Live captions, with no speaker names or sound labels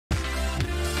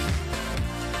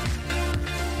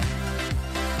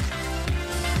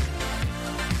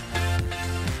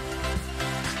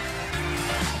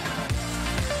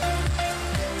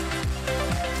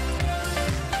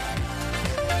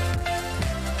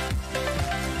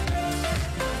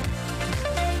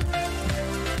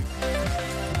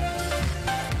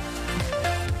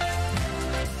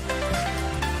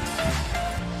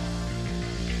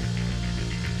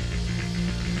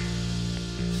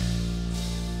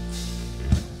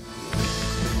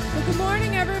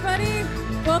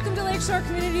Welcome to Lakeshore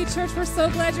Community Church. We're so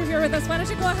glad you're here with us. Why don't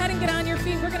you go ahead and get on your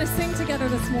feet? We're going to sing together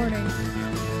this morning.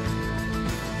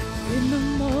 In the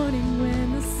morning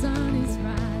when the sun is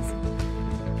rising,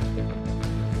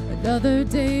 another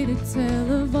day to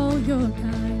tell of all your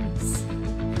kindness.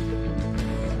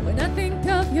 When I think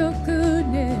of your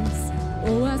goodness,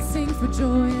 oh, I sing for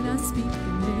joy and I speak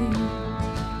your name.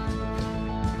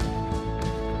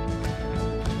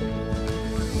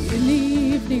 In the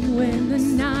evening when the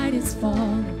night is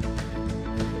falling,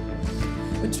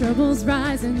 when trouble's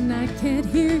rising, I can't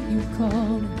hear you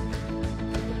calling.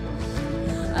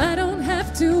 I don't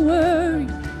have to worry,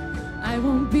 I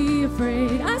won't be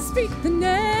afraid. I speak the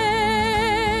name.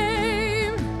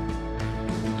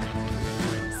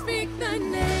 Speak the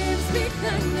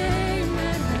name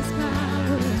that has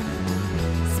power.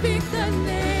 Speak the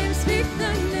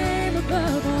name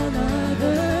above all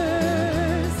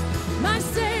others. My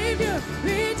Savior,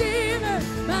 Redeemer,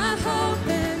 my hope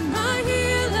and my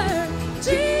healer.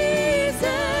 Jesus,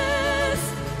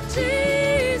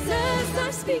 Jesus,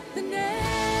 I speak the name.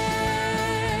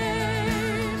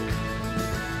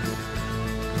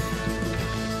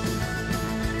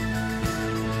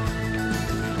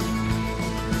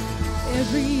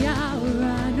 Every hour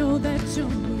I know that you'll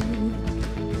move,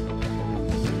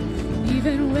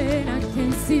 even when I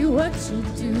can't see what you'll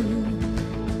do.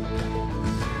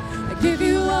 I give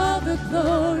you all the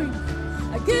glory,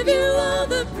 I give you all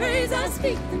the praise. I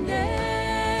speak the name,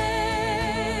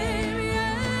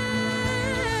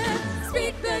 yeah.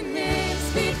 Speak the name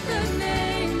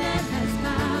that has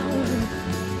power.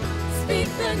 Speak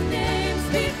the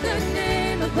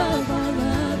name above all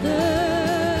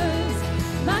others.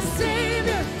 My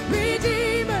Savior,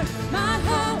 Redeemer, my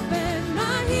hope and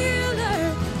my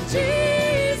healer.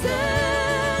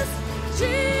 Jesus,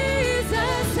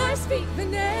 Jesus, I speak the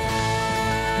name.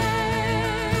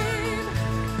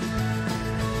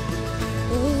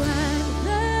 Oh, at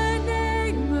the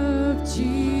name of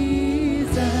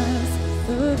Jesus,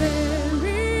 the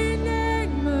very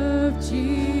name of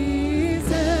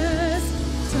Jesus,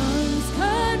 tongues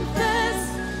confess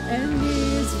and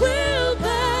knees will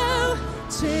bow,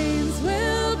 chains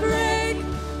will break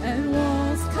and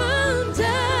walls come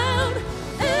down.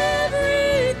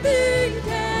 Everything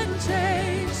can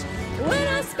change when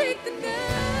I speak the name.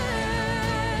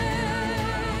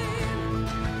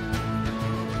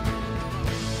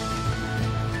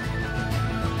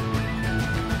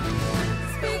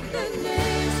 Speak the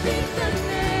name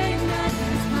that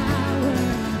has power.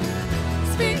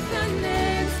 Speak the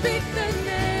name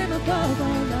above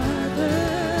all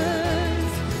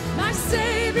others. My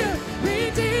Savior,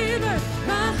 Redeemer,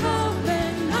 my hope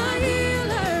and my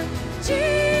healer.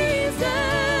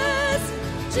 Jesus,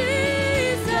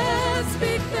 Jesus,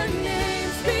 speak the name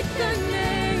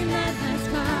that has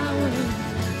power.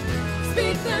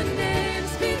 Speak the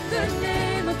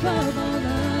name above all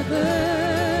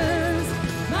others.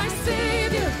 My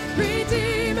Savior,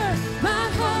 Redeemer, my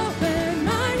hope and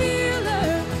my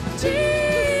healer.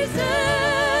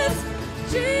 Jesus,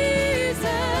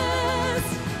 Jesus,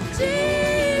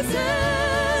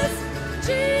 Jesus,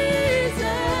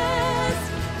 Jesus,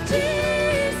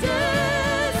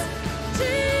 Jesus,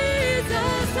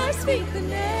 Jesus, I speak the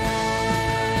name.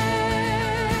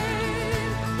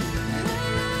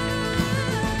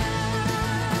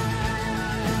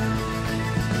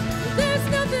 There's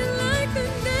nothing like the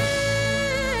name.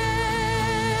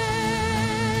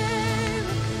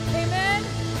 Amen.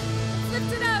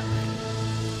 Lift it up.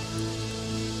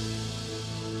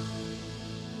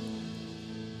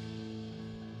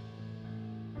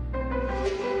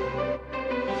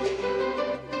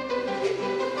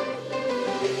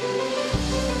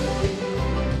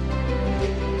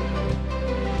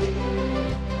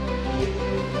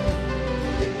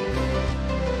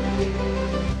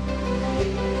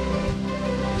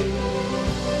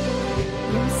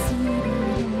 You're seated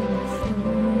on the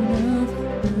throne of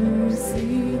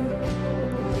mercy,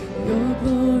 your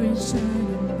glory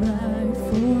shining bright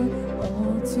for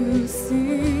all to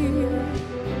see.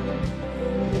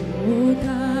 Oh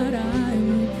God, I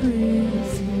will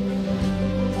praise you.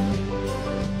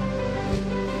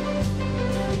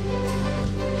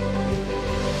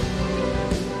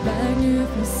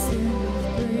 Magnificent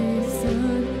grace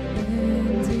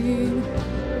unending,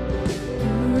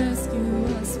 you rescue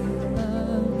us with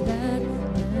love that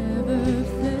never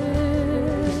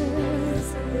fails.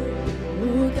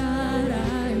 Oh God,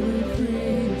 I will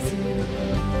praise you.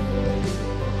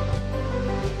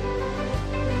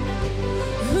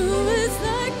 Who is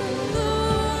like the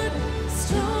Lord,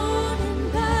 strong in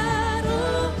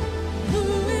battle? Who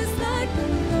is like the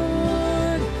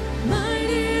Lord,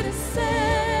 mighty to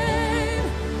save?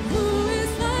 Who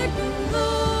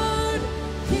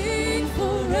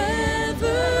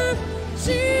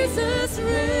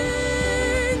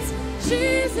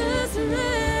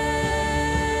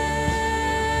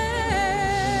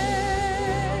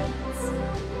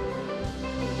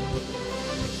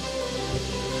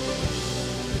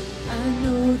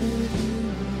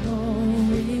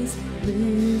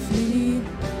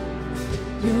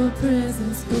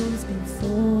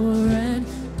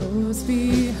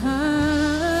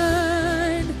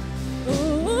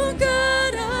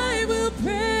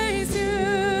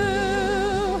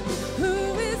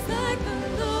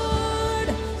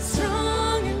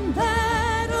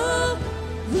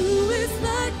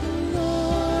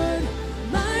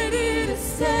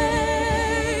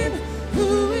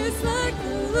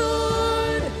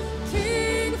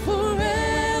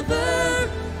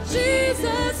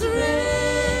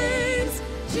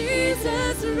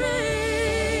Jesus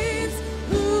reigns.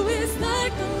 Who is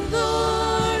like the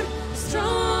Lord,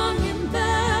 strong in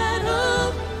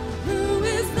battle? Who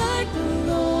is like the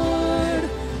Lord,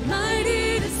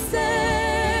 mighty to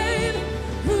save?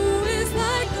 Who is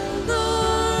like the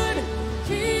Lord,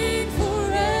 King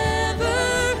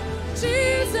forever?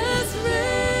 Jesus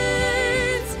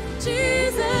reigns.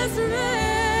 Jesus reigns.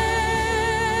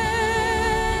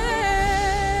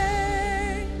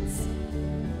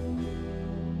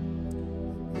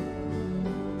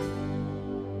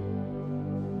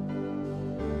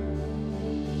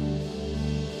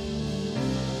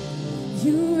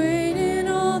 You reign in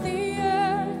all the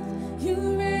earth, you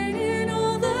reign in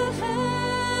all the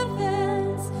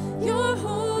heavens, you're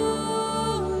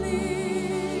holy.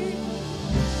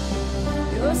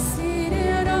 You're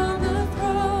seated on the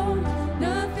throne,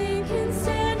 nothing can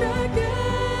stand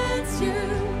against you,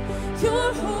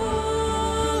 you're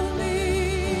holy.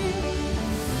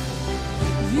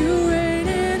 You reign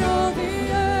in all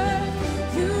the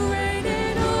earth, you reign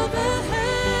in all the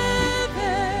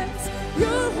heavens,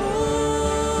 you're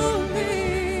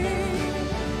holy.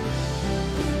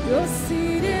 You're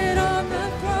seated on the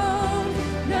throne,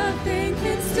 nothing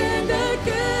can stand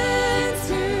against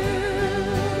you,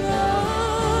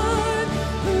 Lord.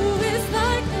 Who is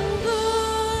like the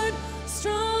Lord,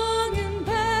 strong in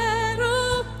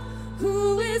battle?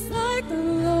 Who is like the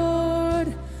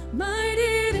Lord,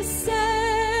 mighty to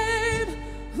save?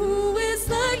 Who is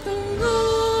like the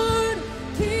Lord,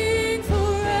 King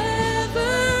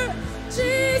forever?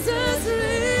 Jesus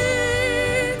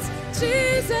reigns.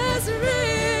 Jesus reigns.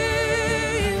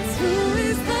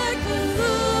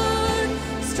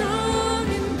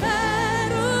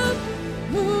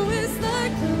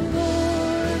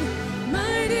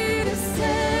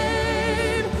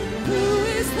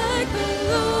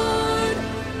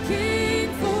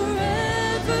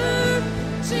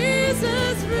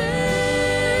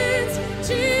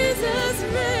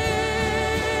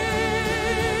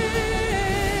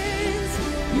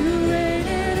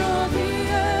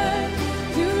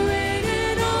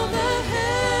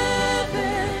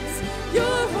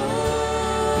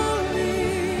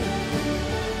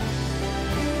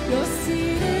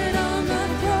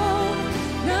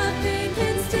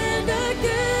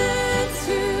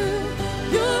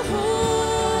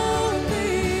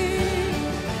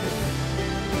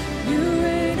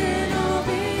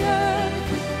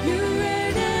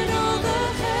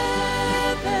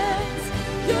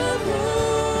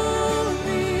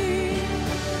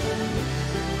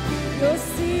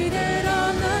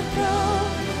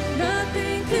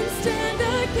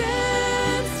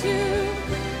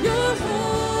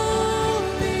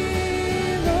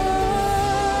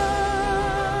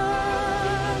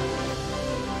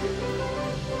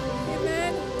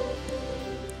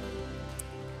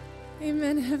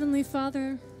 Amen. Heavenly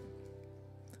Father,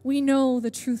 we know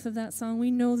the truth of that song.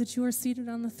 We know that you are seated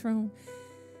on the throne,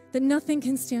 that nothing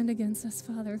can stand against us,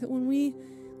 Father, that when we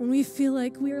feel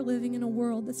like we are living in a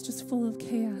world that's just full of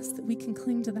chaos, that we can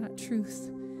cling to that truth,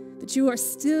 that you are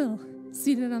still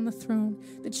seated on the throne,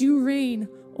 that you reign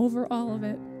over all of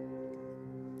it.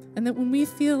 And that when we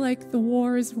feel like the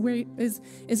war is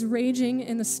raging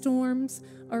and the storms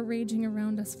are raging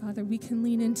around us, Father, we can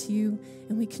lean into you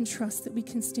and we can trust that we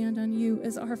can stand on you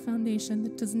as our foundation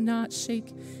that does not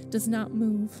shake, does not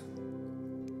move.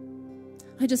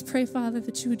 I just pray, Father,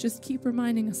 that you would just keep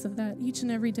reminding us of that each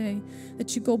and every day,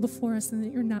 that you go before us and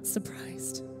that you're not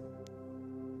surprised.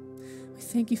 We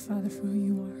thank you, Father, for who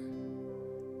you are.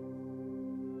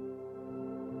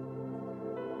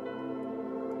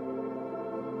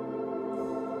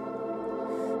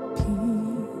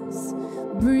 Peace,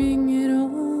 bring it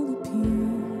all to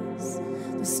peace.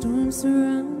 The storm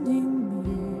surrounding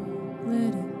me,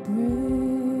 let it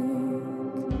break.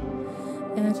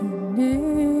 At your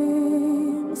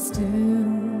name,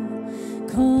 still,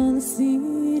 call the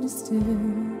sea to still,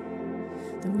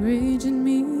 the rage in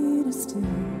me to still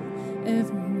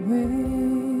every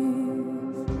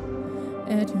wave.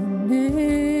 At your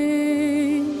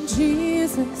name,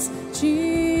 Jesus,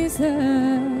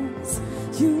 Jesus,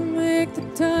 you make the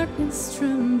darkness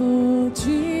tremble.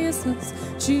 Jesus,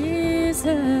 Jesus,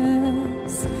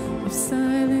 you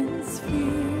silence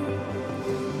fear.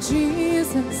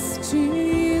 Jesus,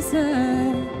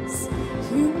 Jesus,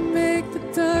 you make the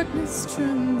darkness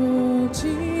tremble.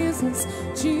 Jesus,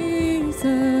 Jesus,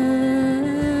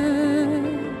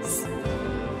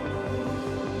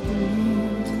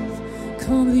 breathe,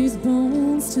 call these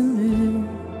bones to live,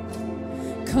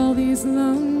 call these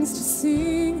lungs to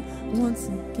sing. Once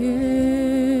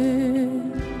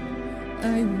again,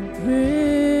 I will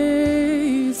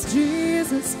praise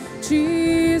Jesus,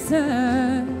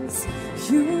 Jesus.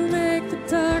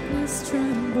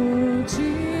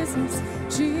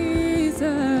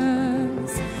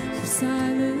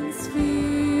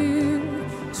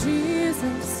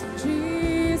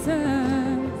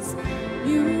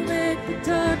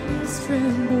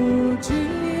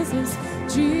 Jesus,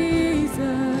 Jesus.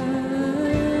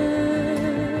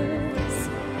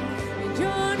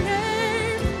 Your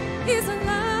name is a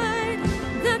light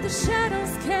that the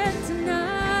shadows can't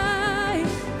deny.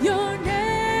 Your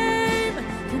name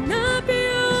cannot be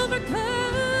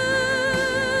overcome.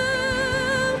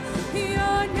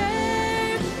 Your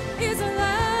name is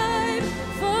alive,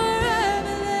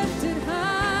 forever lifted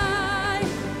high.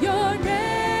 Your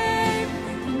name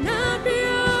cannot be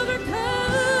overcome.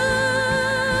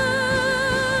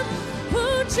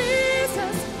 Oh,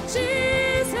 Jesus,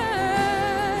 Jesus,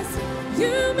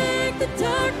 you make the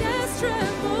darkness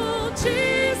tremble.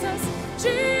 Jesus,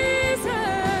 Jesus,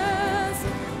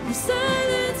 you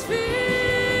silence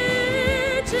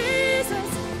fear. Jesus,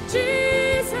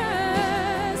 Jesus,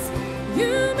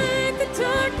 you make the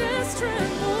darkness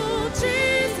tremble.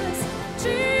 Jesus,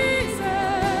 Jesus,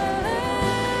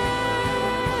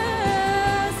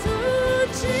 oh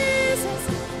Jesus,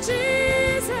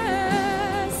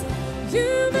 Jesus,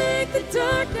 you make the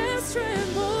darkness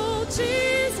tremble.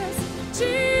 Jesus,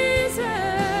 Jesus,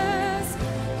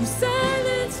 you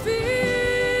silence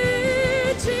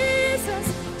fear. Jesus,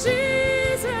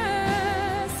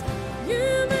 Jesus, you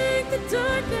make the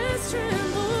darkness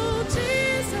tremble.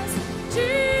 Jesus,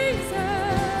 Jesus.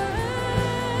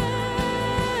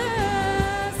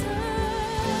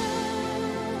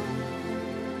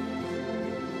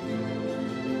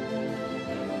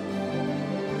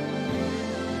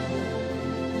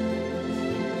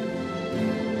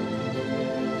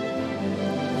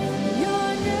 Your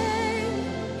name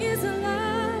is a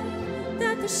light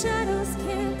that the shadows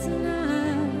can't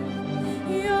deny.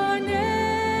 Your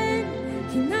name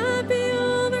cannot be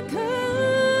overcome.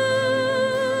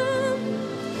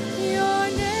 Your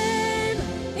name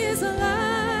is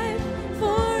alive,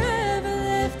 forever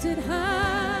lifted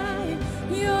high.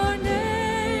 Your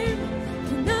name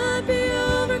cannot be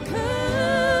overcome.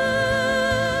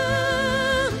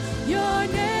 Your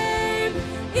name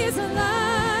is a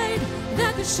light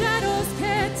that the shadows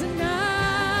can't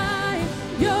deny.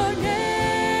 Your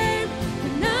name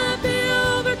cannot be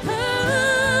overcome.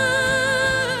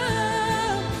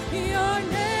 Your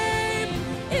name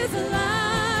is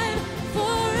alive,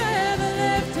 forever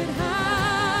lifted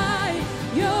high.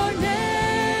 Your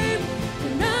name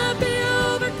cannot be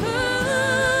overcome.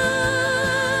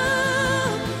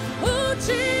 Oh,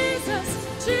 Jesus,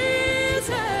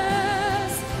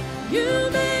 Jesus, you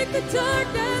make the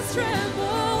darkness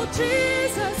tremble.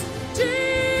 Jesus,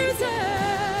 Jesus,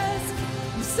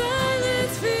 you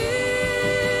silence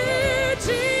fear.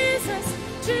 Jesus,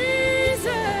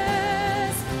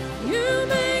 Jesus, you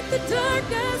make the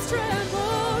darkness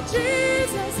tremble.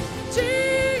 Jesus,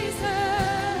 Jesus.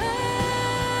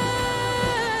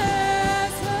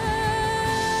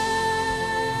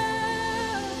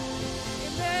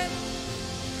 Amen.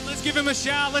 Let's give him a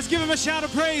shout. Let's give him a shout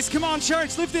of praise. Come on,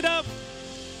 church, lift it up.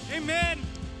 Amen.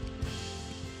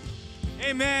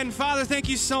 Amen. Father, thank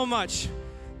you so much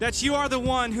that you are the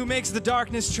one who makes the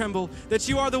darkness tremble, that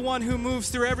you are the one who moves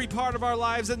through every part of our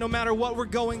lives, that no matter what we're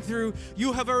going through,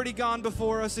 you have already gone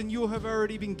before us and you have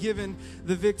already been given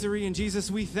the victory. And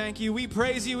Jesus, we thank you. We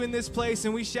praise you in this place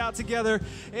and we shout together,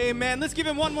 amen. Let's give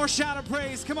him one more shout of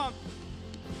praise. Come on.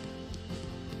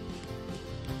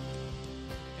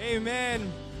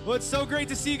 Amen. Well, it's so great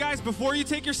to see you guys. Before you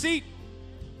take your seat,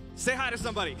 say hi to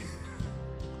somebody.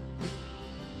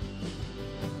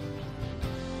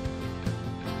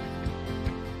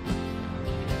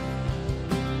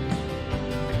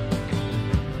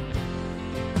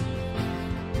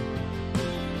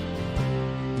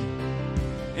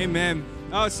 Amen.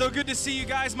 Oh, it's so good to see you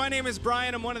guys. My name is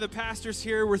Brian. I'm one of the pastors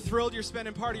here. We're thrilled you're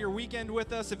spending part of your weekend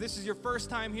with us. If this is your first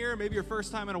time here, maybe your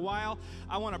first time in a while,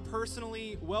 I want to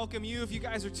personally welcome you. If you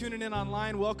guys are tuning in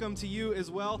online, welcome to you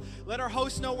as well. Let our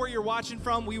hosts know where you're watching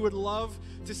from. We would love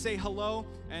to say hello.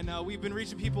 And we've been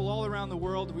reaching people all around the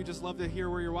world. We just love to hear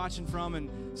where you're watching from, and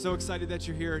so excited that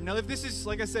you're here. Now, if this is,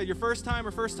 like I said, your first time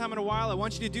or first time in a while, I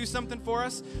want you to do something for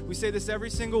us. We say this every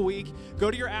single week.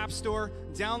 Go to your app store,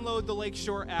 download the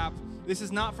Lakeshore app. This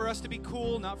is not for us to be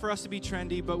cool, not for us to be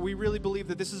trendy, but we really believe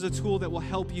that this is a tool that will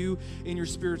help you in your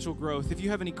spiritual growth. If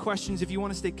you have any questions, if you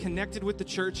want to stay connected with the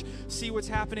church, see what's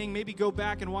happening, maybe go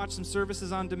back and watch some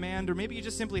services on demand, or maybe you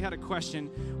just simply had a question,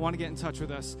 want to get in touch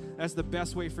with us, that's the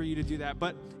best way for you to do that.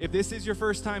 But if this is your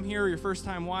first time here or your first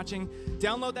time watching,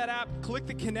 download that app, click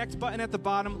the connect button at the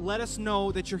bottom, let us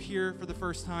know that you're here for the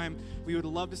first time. We would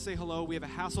love to say hello. We have a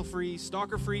hassle-free,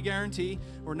 stalker-free guarantee.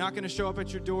 We're not going to show up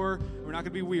at your door. We're not going to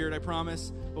be weird, I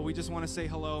promise, but we just want to say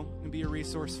hello and be a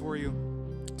resource for you.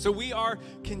 So we are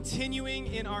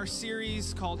continuing in our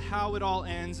series called How It All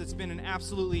Ends. It's been an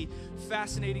absolutely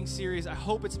fascinating series. I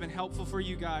hope it's been helpful for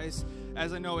you guys,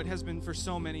 as I know it has been for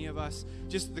so many of us.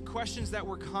 Just the questions that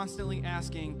we're constantly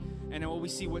asking, and what we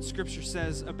see what Scripture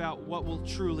says about what will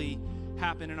truly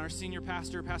happen. And our senior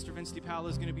pastor, Pastor Vince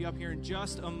DiPaolo, is going to be up here in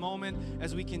just a moment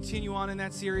as we continue on in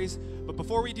that series. But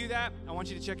before we do that, I want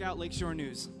you to check out Lakeshore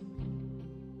News.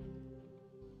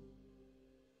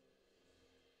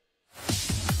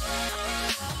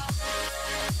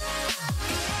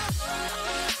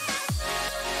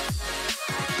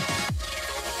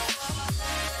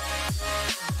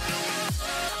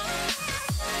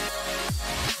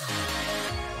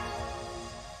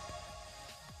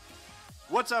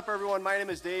 What's up, everyone? My name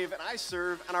is Dave, and I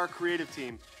serve on our creative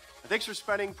team. Thanks for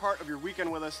spending part of your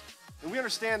weekend with us. And we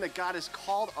understand that God has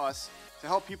called us to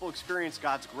help people experience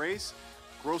God's grace,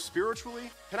 grow spiritually,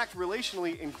 connect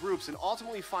relationally in groups, and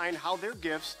ultimately find how their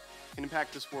gifts can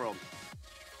impact this world.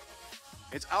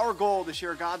 It's our goal to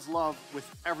share God's love with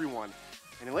everyone.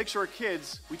 And in Lakeshore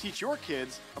Kids, we teach your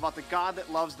kids about the God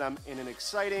that loves them in an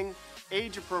exciting,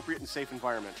 age-appropriate, and safe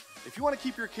environment. If you want to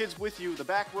keep your kids with you, the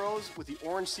back rows with the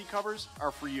orange seat covers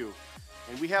are for you.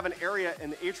 And we have an area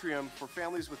in the atrium for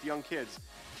families with young kids.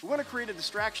 We want to create a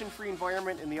distraction-free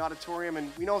environment in the auditorium,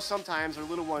 and we know sometimes our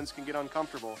little ones can get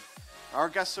uncomfortable. Our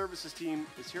guest services team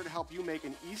is here to help you make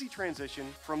an easy transition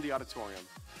from the auditorium.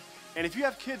 And if you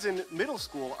have kids in middle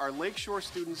school, our Lakeshore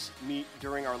students meet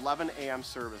during our 11 a.m.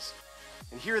 service.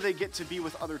 And here they get to be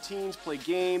with other teens, play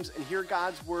games, and hear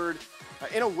God's word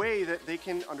in a way that they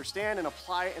can understand and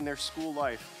apply in their school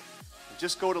life.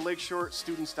 Just go to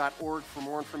lakeshorestudents.org for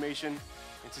more information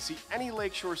and to see any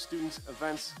Lakeshore students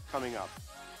events coming up.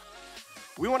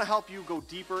 We want to help you go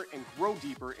deeper and grow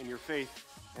deeper in your faith,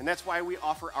 and that's why we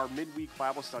offer our midweek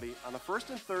Bible study on the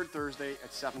first and third Thursday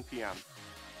at 7 p.m.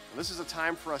 And this is a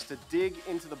time for us to dig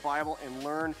into the Bible and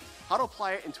learn how to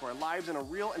apply it into our lives in a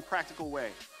real and practical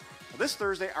way. This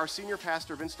Thursday, our senior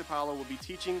pastor, Vince DiPaolo, will be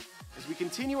teaching as we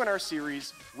continue in our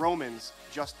series, Romans,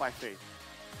 Just by Faith.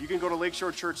 You can go to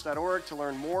lakeshorechurch.org to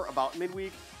learn more about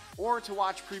midweek or to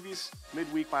watch previous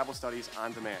midweek Bible studies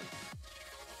on demand.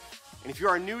 And if you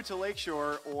are new to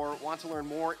Lakeshore or want to learn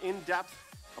more in depth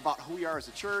about who we are as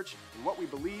a church and what we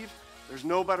believe, there's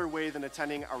no better way than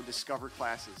attending our Discover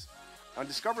classes. On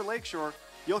Discover Lakeshore,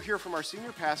 you'll hear from our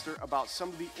senior pastor about some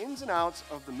of the ins and outs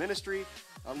of the ministry,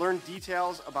 learn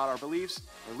details about our beliefs,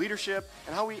 our leadership,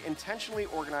 and how we intentionally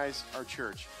organize our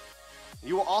church.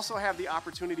 You will also have the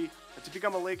opportunity to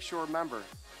become a Lakeshore member.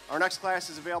 Our next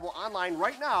class is available online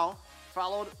right now,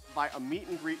 followed by a meet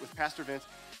and greet with Pastor Vince.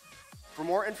 For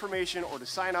more information or to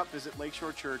sign up, visit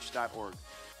lakeshorechurch.org.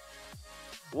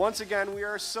 Once again, we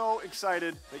are so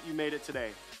excited that you made it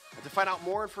today. And to find out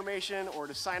more information or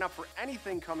to sign up for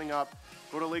anything coming up,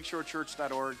 go to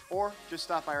lakeshorechurch.org or just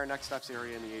stop by our Next Steps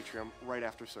area in the atrium right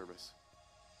after service.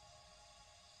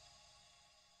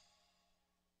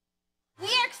 We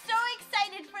are so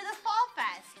excited for the Fall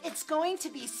Fest. It's going to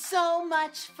be so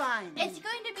much fun. It's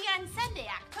going to be on Sunday,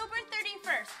 October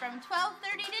 31st from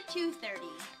 12:30 to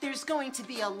 2:30. There's going to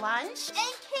be a lunch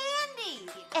And candy.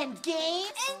 and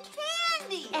games And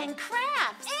candy. and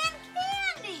crafts. And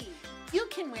candy. You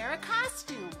can wear a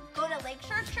costume. Go to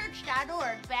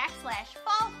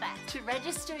lakeshorechurch.org/fallfest. To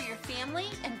register your family,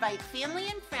 invite family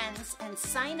and friends, and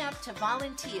sign up to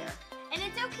volunteer. And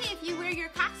it's okay if you wear your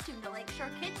costume to Lakeshore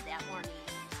Kids that morning.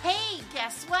 Hey,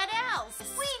 guess what else?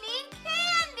 We need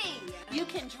candy. You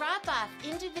can drop off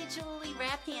individually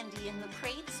wrapped candy in the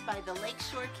crates by the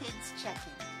Lakeshore Kids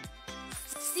check-in.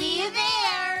 See you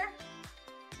there.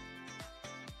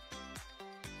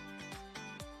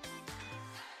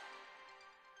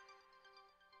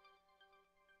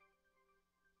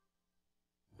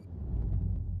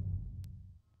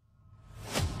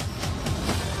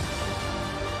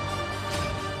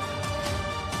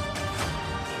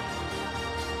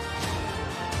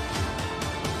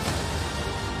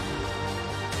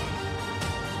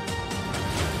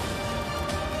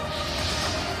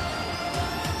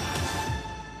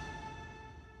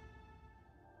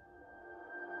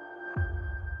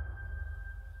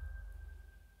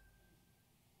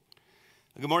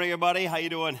 Good morning, everybody. How you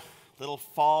doing? Little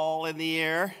fall in the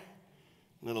air,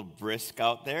 little brisk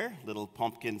out there, little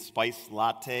pumpkin spice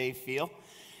latte feel.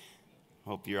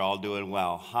 Hope you're all doing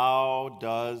well. How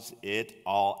does it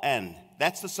all end?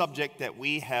 That's the subject that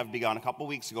we have begun a couple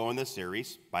weeks ago in this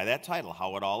series by that title,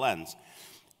 How It All Ends.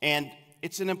 And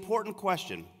it's an important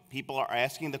question. People are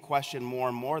asking the question more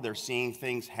and more. They're seeing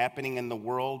things happening in the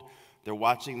world. They're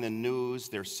watching the news.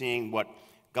 They're seeing what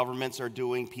governments are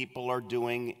doing, people are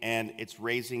doing, and it's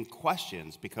raising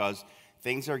questions because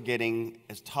things are getting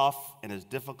as tough and as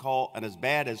difficult and as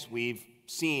bad as we've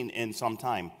seen in some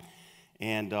time.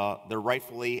 And they're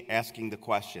rightfully asking the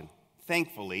question.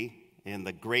 Thankfully, in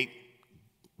the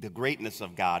greatness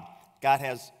of God, God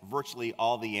has virtually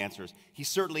all the answers. He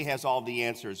certainly has all the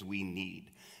answers we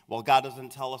need. While God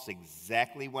doesn't tell us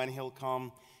exactly when he'll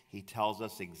come, he tells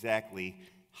us exactly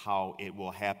how it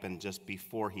will happen just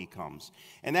before he comes.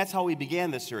 And that's how we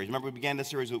began this series. Remember, we began this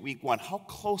series with week 1. How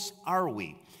close are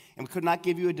we? And we could not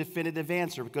give you a definitive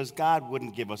answer because God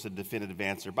wouldn't give us a definitive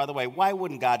answer. By the way, why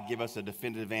wouldn't God give us a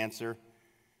definitive answer?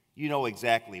 You know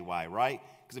exactly why, right?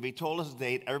 Because if he told us a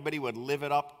date, everybody would live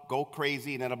it up, go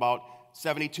crazy, and then about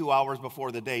 72 hours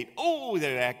before the date,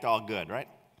 they'd act all good, right?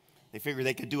 They figure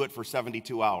they could do it for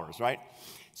 72 hours, right?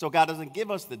 So God doesn't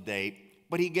give us the date,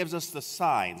 but he gives us the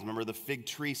signs. Remember the fig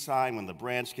tree sign, when the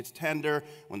branch gets tender,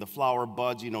 when the flower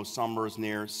buds, you know summer is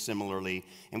near, similarly.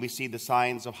 And we see the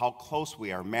signs of how close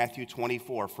we are. Matthew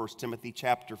 24, 1 Timothy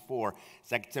chapter 4,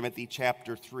 2 Timothy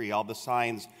chapter 3, all the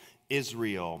signs,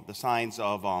 Israel, the signs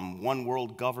of one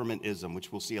world governmentism,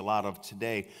 which we'll see a lot of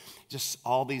today, just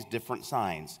all these different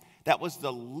signs. That was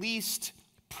the least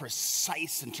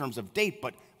precise in terms of date,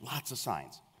 but lots of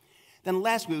signs. Then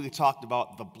last week we talked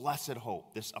about the blessed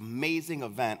hope, this amazing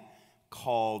event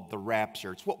called the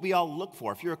rapture. It's what we all look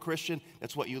for. If you're a Christian,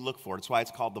 that's what you look for. That's why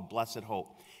it's called the blessed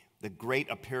hope. The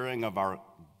great appearing of our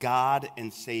God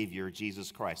and Savior,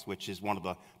 Jesus Christ, which is one of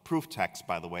the proof texts,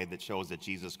 by the way, that shows that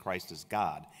Jesus Christ is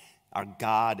God. Our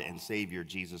God and Savior,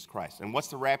 Jesus Christ. And what's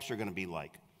the rapture going to be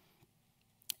like?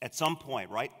 At some point,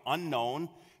 right? Unknown.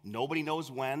 Nobody knows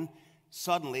when.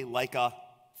 Suddenly, like a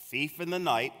thief in the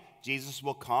night, Jesus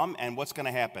will come, and what's going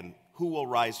to happen? Who will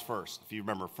rise first, if you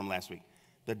remember from last week?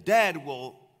 The dead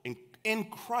will, in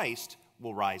Christ,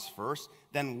 will rise first.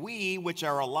 Then we, which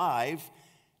are alive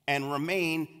and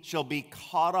remain, shall be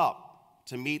caught up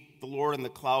to meet the Lord in the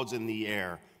clouds in the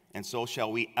air, and so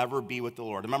shall we ever be with the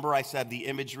Lord. Remember I said the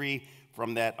imagery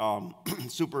from that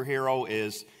superhero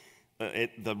is,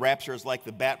 the rapture is like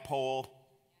the bat pole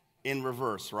in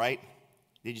reverse, right?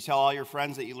 Did you tell all your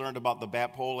friends that you learned about the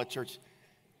bat pole at church?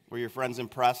 Were your friends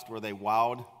impressed? Were they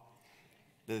wowed?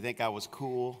 Did they think I was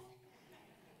cool?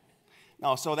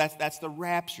 No, so that's the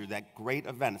rapture, that great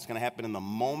event. It's going to happen in the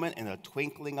moment, in a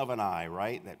twinkling of an eye,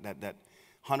 right? That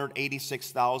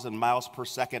 186,000 miles per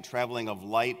second traveling of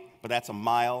light, but that's a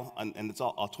mile, and it's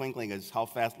all a twinkling is how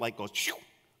fast light goes,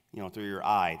 through your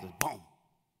eye. Just boom,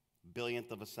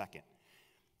 billionth of a second.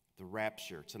 The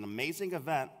rapture. It's an amazing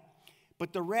event.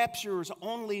 But the rapture is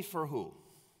only for who?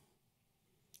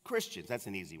 Christians. That's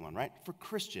an easy one, right? For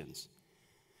Christians.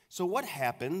 So what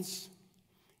happens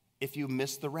if you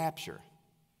miss the rapture?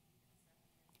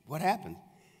 What happened?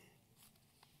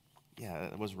 Yeah,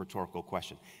 that was a rhetorical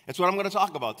question. That's what I'm going to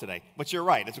talk about today. But you're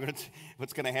right.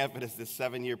 What's going to happen is this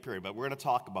 7-year period. But we're going to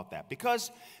talk about that.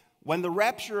 Because when the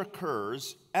rapture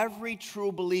occurs, every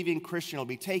true believing Christian will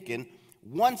be taken.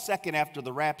 1 second after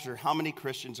the rapture, how many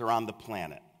Christians are on the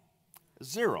planet?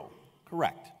 0,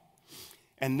 correct.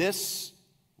 And this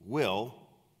will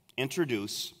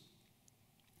introduce,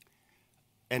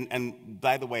 and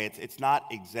by the way, it's not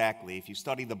exactly, if you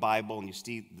study the Bible and you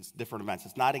see different events,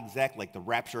 it's not exactly like the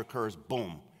rapture occurs,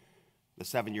 boom, the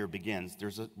 7-year begins.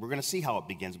 We're going to see how it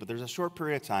begins, but there's a short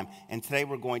period of time, and today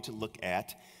we're going to look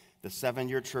at the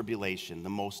 7-year tribulation, the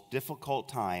most difficult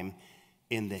time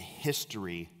in the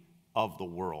history of the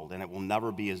world, and it will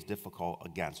never be as difficult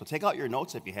again. So take out your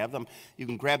notes if you have them. You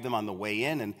can grab them on the way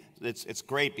in, and it's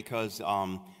great because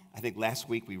I think last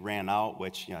week we ran out,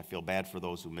 which I feel bad for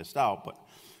those who missed out.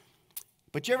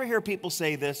 But you ever hear people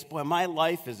say this? Boy, my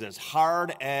life is as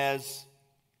hard as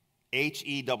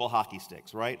HE double hockey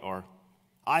sticks, right? Or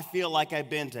I feel like I've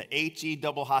been to HE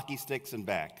double hockey sticks and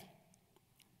back.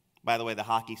 By the way, the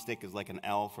hockey stick is like an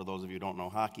L for those of you who don't know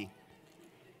hockey.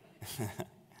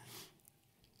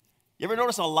 You ever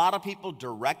notice a lot of people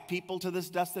direct people to this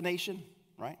destination,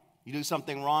 right? You do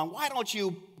something wrong. Why don't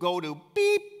you go to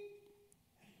beep?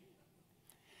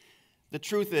 The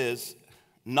truth is,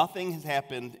 nothing has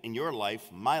happened in your life,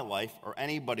 my life, or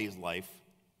anybody's life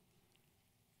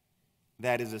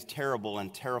that is as terrible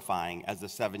and terrifying as the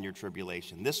 7-year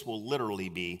tribulation. This will literally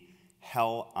be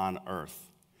hell on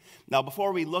earth. Now,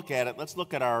 before we look at it, let's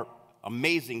look at our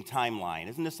amazing timeline.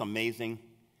 Isn't this amazing?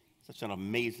 Such an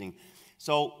amazing.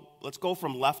 So let's go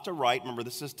from left to right. Remember,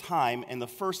 this is time. And the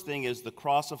first thing is the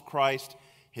cross of Christ,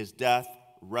 his death,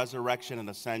 resurrection, and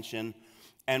ascension.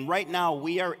 And right now,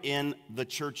 we are in the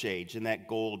church age, in that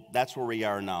gold. That's where we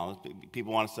are now.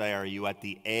 People want to say, are you at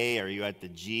the A? Are you at the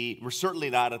G? We're certainly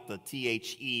not at the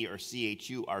THE or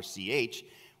CHURCH.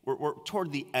 We're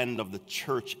toward the end of the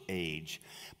church age.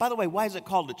 By the way, why is it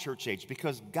called the church age?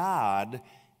 Because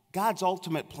God's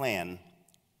ultimate plan,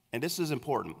 and this is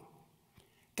important,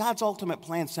 God's ultimate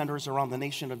plan centers around the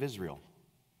nation of Israel.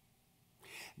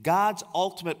 God's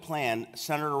ultimate plan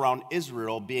centered around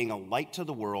Israel being a light to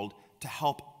the world to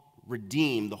help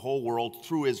redeem the whole world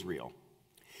through Israel.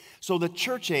 So the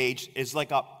church age is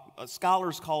like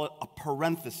scholars call it a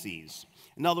parenthesis.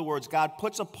 In other words, God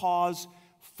puts a pause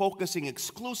focusing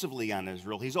exclusively on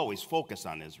Israel. He's always focused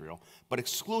on Israel, but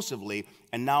exclusively,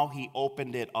 and now he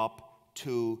opened it up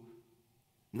to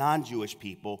non-Jewish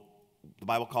people. The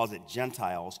Bible calls it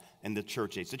Gentiles in the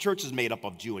church age. The church is made up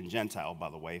of Jew and Gentile, by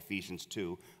the way. Ephesians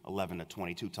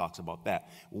 2:11-22 talks about that.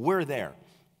 We're there.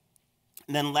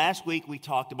 And then last week we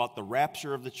talked about the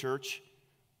rapture of the church,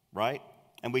 right?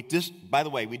 And by the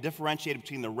way, we differentiated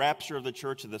between the rapture of the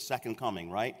church and the second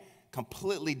coming, right?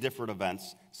 Completely different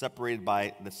events separated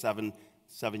by the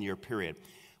seven-year period.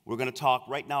 We're going to talk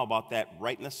right now about that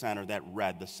right in the center, that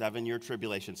red, the 7-year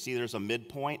tribulation. See, there's a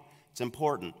midpoint. It's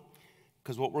important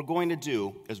because what we're going to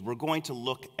do is we're going to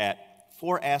look at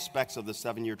 4 aspects of the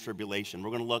 7-year tribulation. We're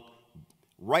going to look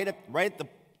right at the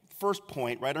first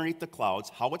point, right underneath the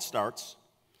clouds, how it starts.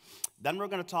 Then we're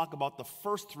going to talk about the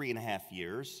first 3.5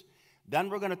 years. Then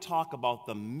we're going to talk about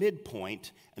the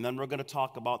midpoint, and then we're going to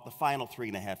talk about the final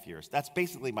 3.5 years. That's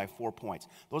basically my 4 points.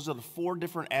 Those are the 4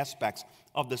 different aspects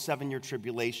of the 7-year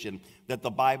tribulation that the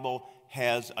Bible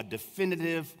has a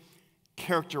definitive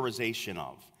characterization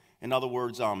of. In other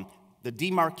words, the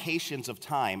demarcations of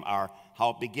time are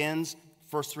how it begins,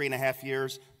 first 3.5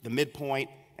 years, the midpoint,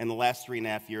 and the last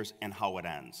 3.5 years, and how it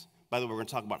ends. By the way, we're going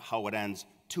to talk about how it ends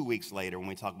 2 weeks later when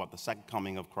we talk about the second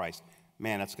coming of Christ.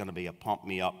 Man, that's going to be a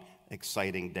pump-me-up,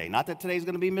 exciting day. Not that today's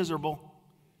going to be miserable,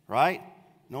 right?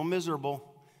 No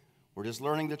miserable. We're just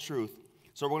learning the truth.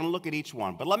 So we're going to look at each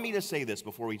one. But let me just say this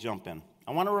before we jump in.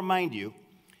 I want to remind you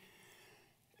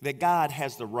that God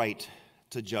has the right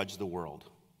to judge the world.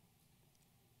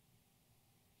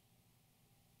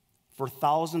 For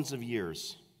thousands of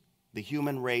years, the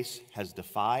human race has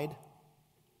defied,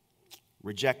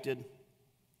 rejected,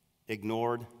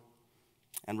 ignored,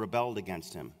 and rebelled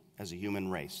against him as a human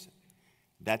race.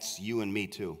 That's you and me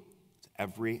too. It's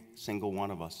every single one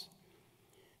of us.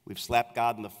 We've slapped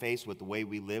God in the face with the way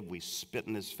we live. We spit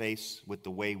in his face with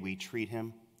the way we treat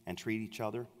him and treat each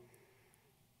other.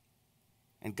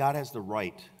 And God has the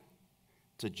right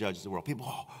to judge the world.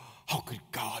 People, how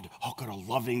could a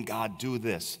loving God do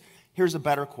this? Here's a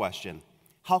better question.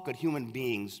 How could human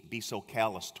beings be so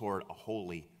callous toward a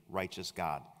holy, righteous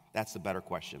God? That's the better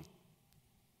question.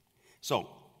 So,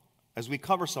 as we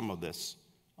cover some of this,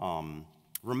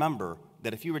 remember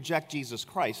that if you reject Jesus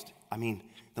Christ,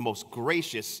 the most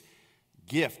gracious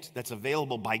gift that's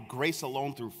available by grace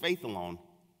alone through faith alone,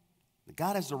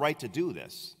 God has the right to do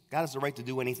this. God has the right to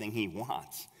do anything he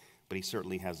wants, but he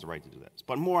certainly has the right to do this.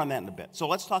 But more on that in a bit. So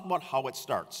let's talk about how it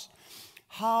starts.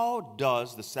 How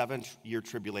does the 7-year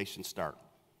tribulation start?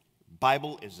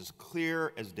 Bible is as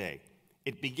clear as day.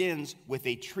 It begins with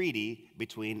a treaty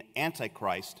between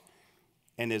Antichrist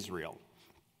and Israel.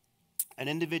 An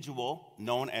individual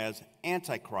known as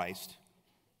Antichrist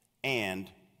and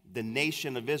the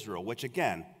nation of Israel, which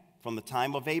again, from the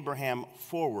time of Abraham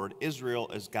forward, Israel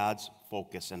is God's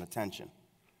focus and attention.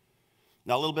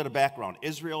 Now, a little bit of background.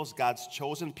 Israel is God's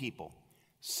chosen people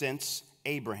since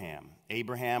Abraham.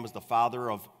 Abraham is the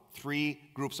father of 3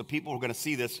 groups of people. We're going to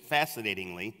see this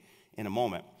fascinatingly in a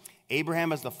moment.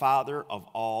 Abraham is the father of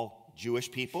all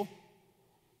Jewish people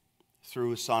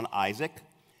through his son Isaac.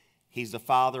 He's the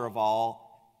father of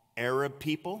all Arab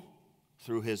people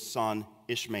through his son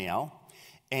Ishmael.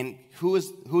 And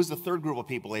who's the third group of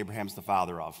people Abraham's the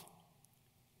father of?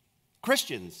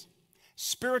 Christians,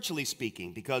 spiritually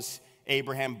speaking, because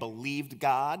Abraham believed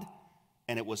God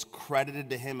and it was credited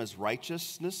to him as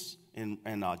righteousness in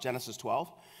Genesis 12.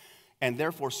 And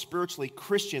therefore, spiritually,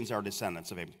 Christians are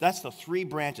descendants of Abraham. That's the 3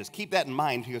 branches. Keep that in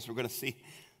mind because we're going to see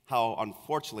how,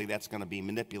 unfortunately, that's going to be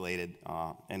manipulated,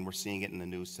 and we're seeing it in the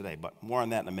news today. But more on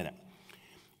that in a minute.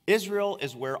 Israel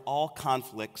is where all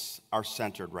conflicts are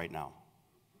centered right now.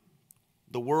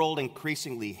 The world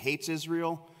increasingly hates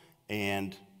Israel,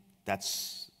 and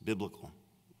that's biblical.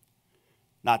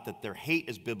 Not that their hate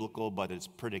is biblical, but it's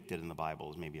predicted in the Bible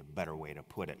is maybe a better way to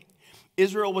put it.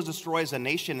 Israel was destroyed as a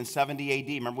nation in 70 AD.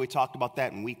 Remember we talked about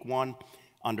that in week 1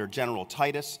 under General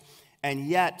Titus. And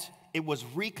yet it was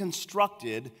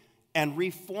reconstructed and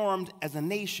reformed as a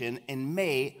nation in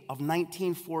May of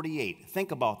 1948.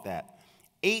 Think about that.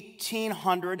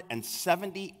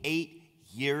 1,878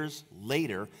 years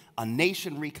later, a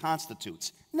nation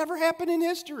reconstitutes. Never happened in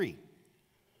history.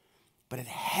 But it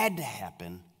had to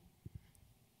happen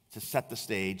to set the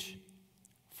stage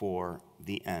for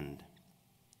the end.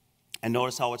 And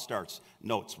notice how it starts.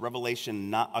 Notes,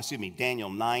 Daniel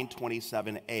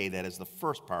 9:27a, that is the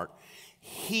first part.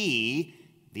 He,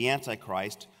 the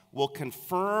Antichrist, will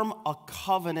confirm a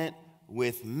covenant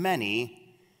with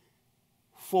many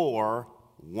for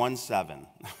 1/7.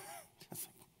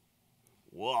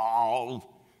 Whoa.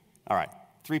 All right,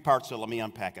 3 parts, so let me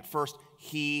unpack it. First,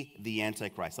 he, the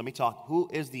Antichrist. Let me talk, who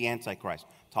is the Antichrist?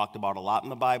 Talked about a lot in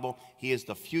the Bible. He is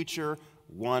the future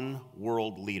one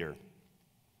world leader.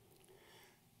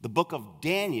 The book of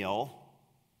Daniel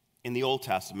in the Old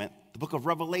Testament, the book of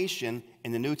Revelation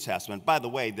in the New Testament. By the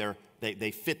way,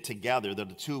 they fit together. They're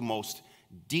the 2 most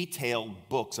detailed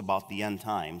books about the end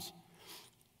times.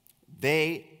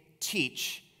 They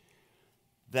teach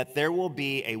that there will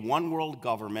be a one world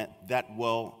government that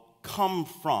will come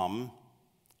from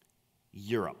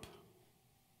Europe.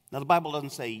 Now, the Bible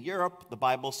doesn't say Europe. The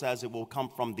Bible says it will come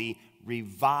from the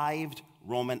revived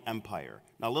Roman Empire.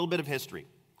 Now, a little bit of history.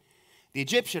 The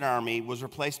Egyptian army was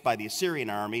replaced by the Assyrian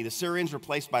army. The Assyrians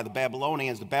replaced by the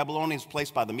Babylonians. The Babylonians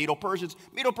replaced by the Medo-Persians.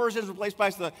 Medo-Persians replaced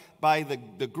by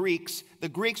the Greeks. The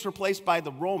Greeks replaced by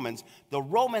the Romans. The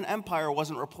Roman Empire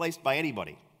wasn't replaced by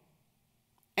anybody.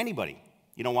 Anybody.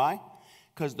 You know why?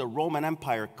 Because the Roman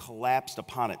Empire collapsed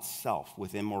upon itself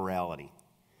with immorality.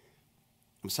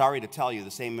 I'm sorry to tell you, the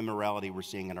same immorality we're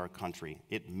seeing in our country.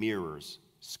 It mirrors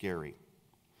scary.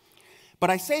 But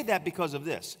I say that because of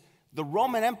this. The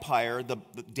Roman Empire,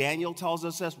 Daniel tells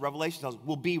us this, Revelation tells us,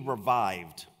 will be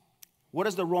revived. What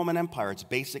is the Roman Empire? It's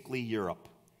basically Europe.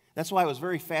 That's why it was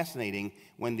very fascinating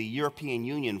when the European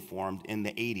Union formed in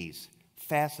the 80s.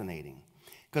 Fascinating.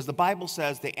 Because the Bible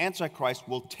says the Antichrist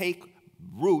will take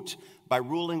root by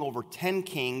ruling over 10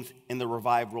 kings in the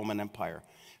revived Roman Empire.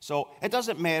 So it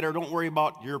doesn't matter. Don't worry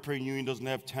about European Union doesn't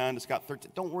have 10. It's got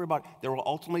 13. Don't worry about it. There will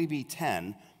ultimately be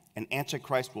 10, and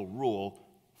Antichrist will rule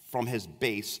from his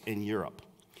base in Europe.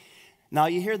 Now,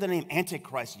 you hear the name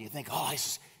Antichrist, and you think, oh,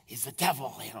 he's the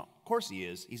devil. You know, of course he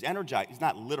is. He's energized. He's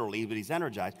not literally, but he's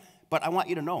energized. But I want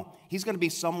you to know, he's going to be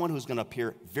someone who's going to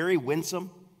appear very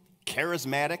winsome,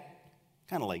 charismatic,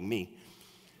 kind of like me.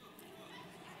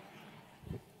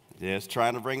 Just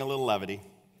trying to bring a little levity.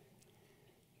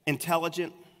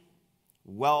 Intelligent,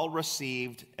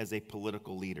 well-received as a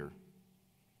political leader.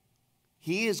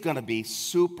 He is going to be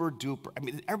super duper. I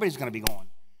mean, everybody's going to be going,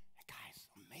 that guy's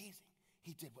amazing.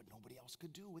 He did what nobody else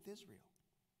could do with Israel.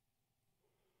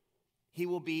 He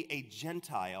will be a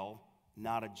Gentile,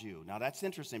 not a Jew. Now, that's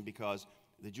interesting because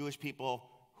the Jewish people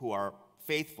who are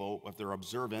faithful, if they're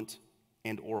observant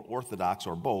and or Orthodox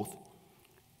or both,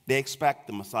 they expect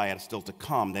the Messiah still to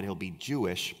come, that he'll be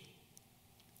Jewish,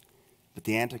 but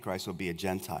the Antichrist will be a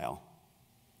Gentile.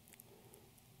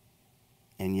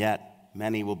 And yet,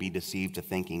 many will be deceived to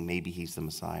thinking maybe he's the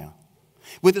Messiah.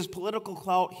 With his political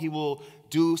clout, he will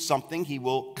do something. He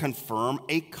will confirm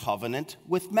a covenant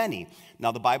with many.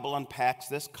 Now, the Bible unpacks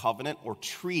this covenant or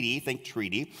treaty, think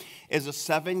treaty, is a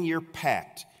 7-year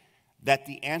pact that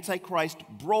the Antichrist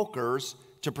brokers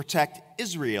to protect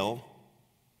Israel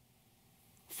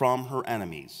from her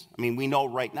enemies. I mean, we know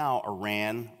right now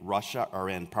Iran, Russia are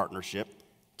in partnership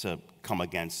to come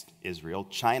against Israel.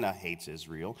 China hates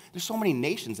Israel. There's so many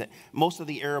nations that most of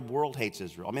the Arab world hates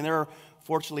Israel. I mean, there are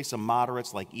fortunately some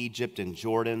moderates like Egypt and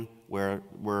Jordan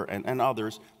and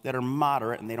others that are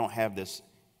moderate and they don't have this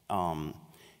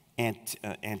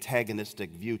antagonistic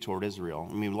view toward Israel.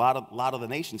 I mean, a lot of the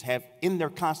nations have in their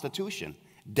constitution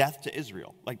death to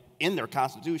Israel, like in their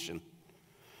constitution.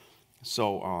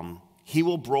 So he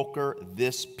will broker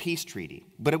this peace treaty,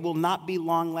 but it will not be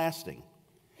long lasting,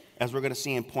 as we're going to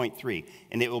see in point 3,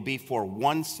 and it will be for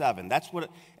 1/7. That's what,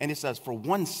 and it says for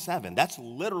 1/7. That's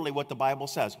literally what the Bible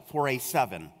says, for a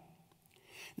 7.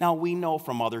 Now, we know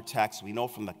from other texts, we know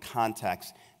from the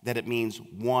context that it means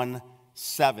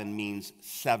 1/7 means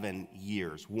 7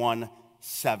 years.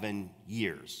 1/7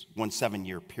 years, 1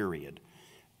 7-year period.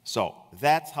 So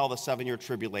that's how the 7-year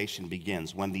tribulation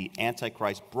begins, when the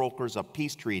Antichrist brokers a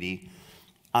peace treaty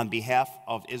on behalf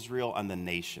of Israel and the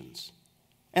nations.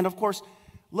 And of course,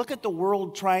 look at the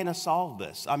world trying to solve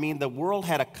this. I mean, the world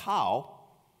had a cow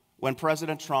when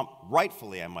President Trump,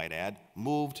 rightfully I might add,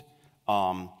 moved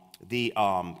the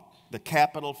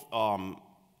capital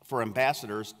for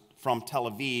ambassadors from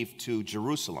Tel Aviv to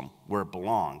Jerusalem, where it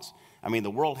belongs. I mean,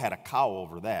 the world had a cow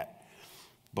over that,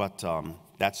 but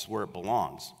that's where it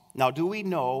belongs. Now, do we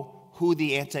know who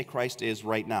the Antichrist is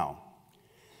right now?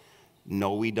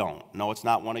 No, we don't. No, it's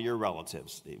not one of your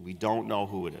relatives. We don't know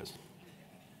who it is.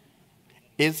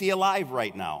 Is he alive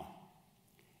right now?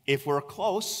 If we're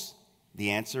close, the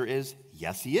answer is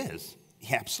yes, he is.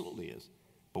 He absolutely is.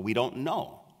 But we don't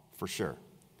know. for sure.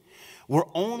 We're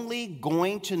only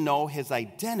going to know his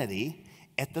identity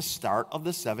at the start of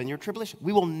the 7-year tribulation.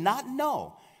 We will not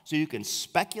know. So you can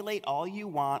speculate all you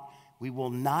want. We will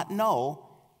not know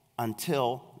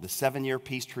until the 7-year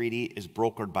peace treaty is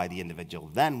brokered by the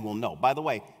individual. Then we'll know. By the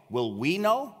way, will we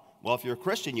know? Well, if you're a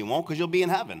Christian, you won't, because you'll be in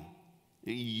heaven.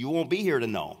 You won't be here to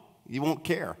know. You won't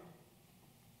care.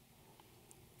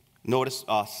 Notice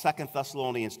 2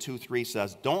 Thessalonians 2:3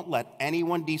 says, don't let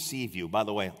anyone deceive you. By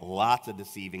the way, lots of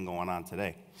deceiving going on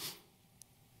today.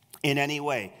 In any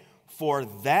way, for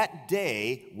that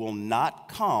day will not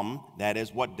come. That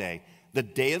is what day? The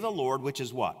day of the Lord, which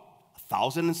is what?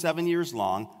 1,007 years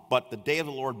long, but the day of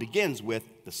the Lord begins with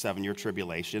the 7-year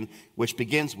tribulation, which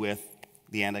begins with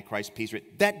the Antichrist peace treaty.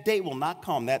 That day will not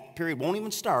come. That period won't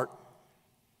even start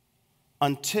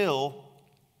until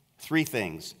 3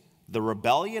 things. The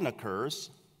rebellion occurs,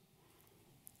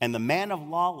 and the man of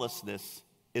lawlessness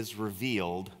is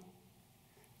revealed,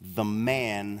 the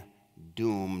man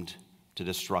doomed to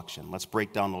destruction. Let's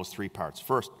break down those 3 parts.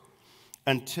 First,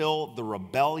 until the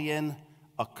rebellion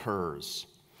occurs.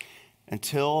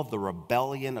 Until the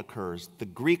rebellion occurs. The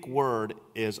Greek word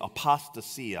is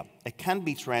apostasia. It can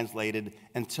be translated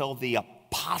until the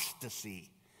apostasy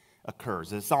occurs.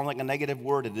 Does it sound like a negative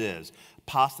word? It is.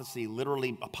 Apostasia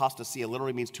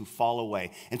literally means to fall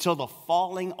away. Until the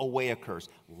falling away occurs.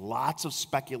 Lots of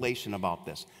speculation about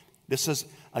this. This is,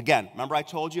 again, remember I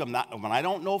told you, when I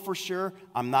don't know for sure,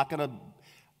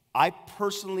 I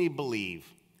personally believe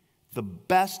the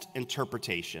best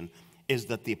interpretation is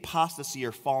that the apostasy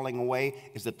or falling away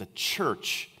is that the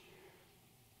church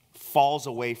falls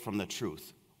away from the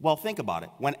truth. Well, think about it.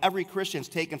 When every Christian is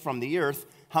taken from the earth,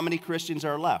 how many Christians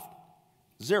are left?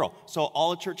 0. So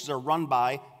all the churches are run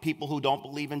by people who don't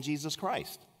believe in Jesus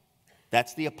Christ.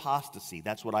 That's the apostasy.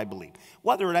 That's what I believe.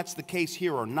 Whether that's the case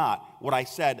here or not, what I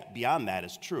said beyond that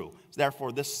is true.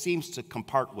 Therefore, this seems to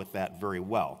compart with that very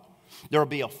well. There will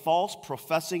be a false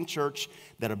professing church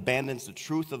that abandons the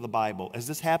truth of the Bible. Is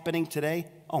this happening today?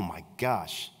 Oh my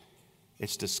gosh.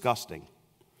 It's disgusting.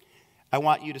 I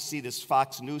want you to see this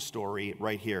Fox News story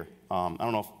right here. I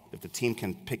don't know if the team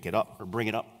can pick it up or bring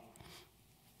it up.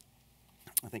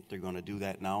 I think they're going to do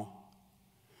that now.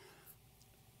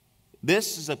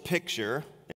 This is a picture.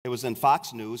 It was in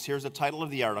Fox News. Here's the title of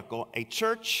the article. A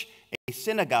church, a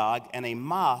synagogue, and a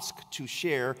mosque to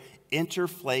share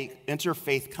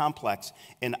interfaith complex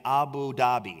in Abu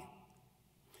Dhabi.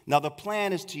 Now, the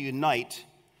plan is to unite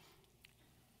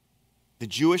the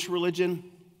Jewish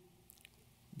religion,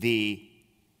 the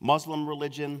Muslim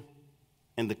religion,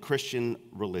 and the Christian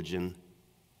religion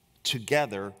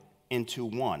together into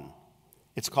one.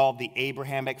 It's called the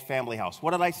Abrahamic family house.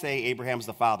 What did I say Abraham's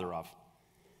the father of?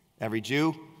 Every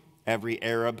Jew, every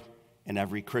Arab, and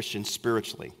every Christian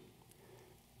spiritually.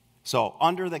 So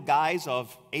under the guise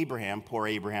of Abraham, poor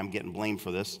Abraham getting blamed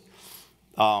for this,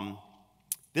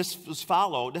 this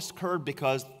occurred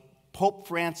because Pope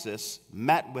Francis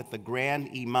met with the Grand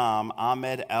Imam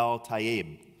Ahmed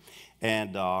al-Tayyib,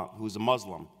 and who's a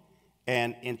Muslim.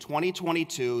 And in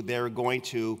 2022, they're going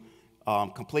to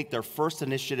complete their first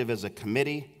initiative as a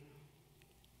committee.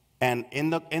 And in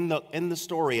the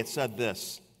story, it said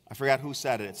this. I forgot who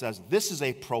said it. It says, "This is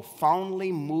a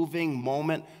profoundly moving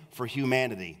moment for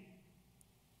humanity."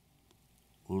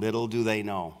 Little do they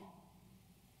know.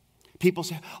 People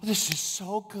say, "Oh, this is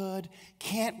so good.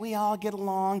 Can't we all get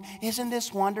along? Isn't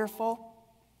this wonderful?"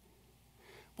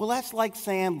 Well, that's like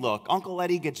saying, look, Uncle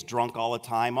Eddie gets drunk all the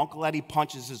time. Uncle Eddie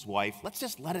punches his wife. Let's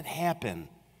just let it happen.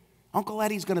 Uncle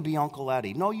Eddie's going to be Uncle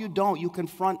Eddie. No, you don't. You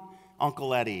confront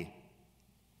Uncle Eddie.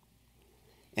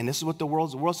 And this is what the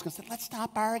world's going to say, let's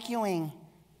stop arguing.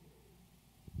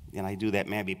 And I do that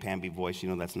mamby-pamby voice. You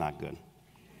know that's not good.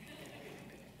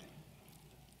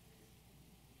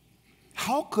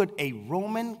 How could a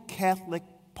Roman Catholic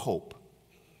Pope,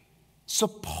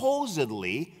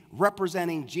 supposedly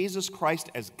representing Jesus Christ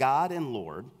as God and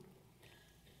Lord,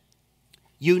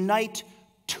 unite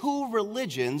 2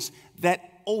 religions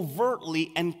that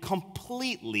overtly and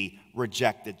completely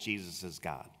rejected Jesus as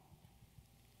God?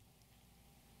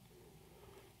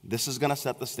 This is going to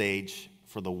set the stage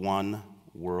for the one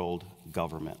world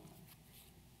government.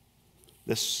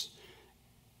 This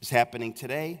is happening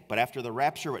today, but after the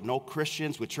rapture, with no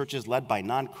Christians, with churches led by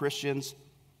non-Christians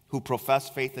who profess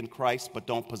faith in Christ but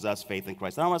don't possess faith in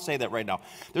Christ. And I want to say that right now.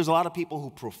 There's a lot of people who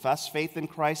profess faith in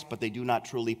Christ, but they do not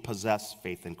truly possess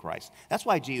faith in Christ. That's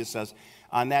why Jesus says,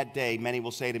 on that day, many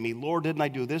will say to me, "Lord, didn't I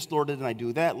do this? Lord, didn't I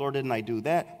do that? Lord, didn't I do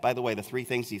that?" By the way, the 3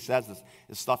 things he says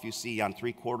is stuff you see on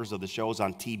 3/4 of the shows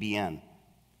on TBN.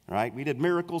 Right? We did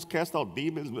miracles, cast out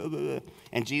demons, blah, blah, blah.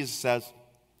 And Jesus says,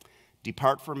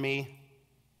 "Depart from me,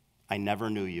 I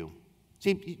never knew you.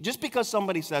 See, just because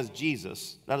somebody says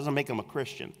Jesus, that doesn't make them a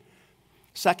Christian.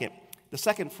 Second, the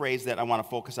second phrase that I want to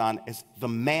focus on is the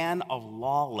man of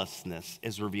lawlessness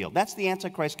is revealed. That's the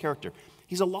Antichrist character.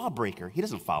 He's a lawbreaker. He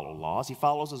doesn't follow laws. He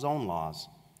follows his own laws.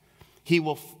 We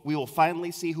will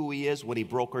finally see who he is when he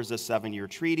brokers this 7-year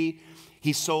treaty.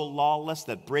 He's so lawless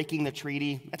that breaking the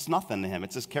treaty, that's nothing to him.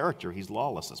 It's his character. He's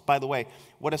lawless. By the way,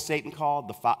 what is Satan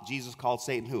called? Jesus called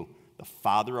Satan who? The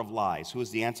father of lies. Who is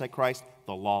the Antichrist?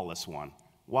 The lawless one.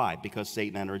 Why? Because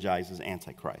Satan energizes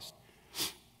Antichrist.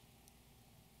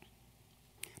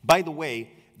 By the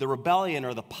way, the rebellion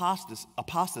or the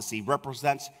apostasy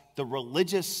represents the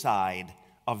religious side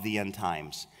of the end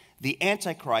times. The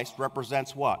Antichrist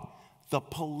represents what? The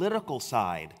political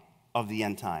side of the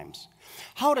end times.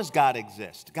 How does God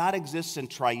exist? God exists in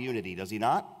triunity, does he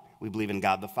not? We believe in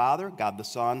God the Father, God the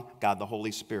Son, God the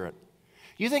Holy Spirit.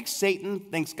 You think Satan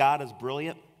thinks God is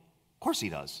brilliant? Of course he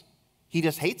does. He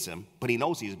just hates him, but he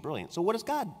knows he's brilliant. So what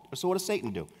does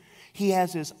Satan do? He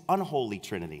has his unholy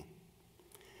trinity.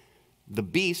 The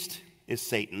beast is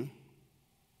Satan.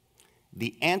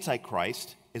 The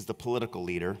Antichrist is the political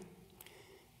leader.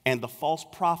 And the false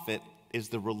prophet is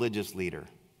the religious leader.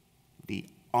 The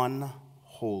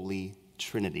unholy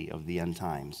trinity of the end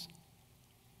times.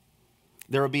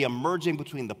 There will be a merging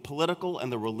between the political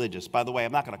and the religious. By the way,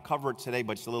 I'm not going to cover it today,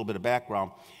 but just a little bit of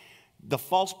background. The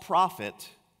false prophet,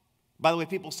 by the way,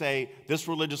 people say this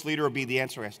religious leader will be the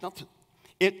Antichrist. No,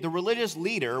 the religious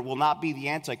leader will not be the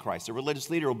Antichrist. The religious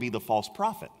leader will be the false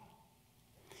prophet.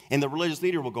 And the religious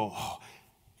leader will go, oh,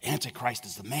 Antichrist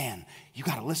is the man. You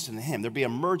got to listen to him. There'll be a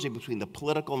merging between the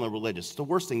political and the religious. It's the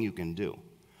worst thing you can do.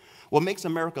 What makes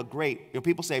America great,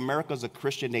 people say America's a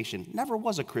Christian nation. Never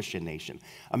was a Christian nation.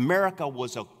 America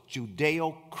was a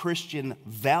Judeo-Christian,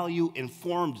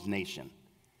 value-informed nation.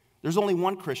 There's only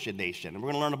one Christian nation, and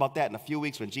we're going to learn about that in a few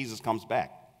weeks when Jesus comes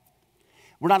back.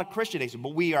 We're not a Christian nation,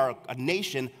 but we are a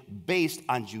nation based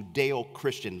on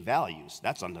Judeo-Christian values.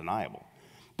 That's undeniable.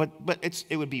 But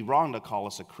it would be wrong to call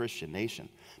us a Christian nation.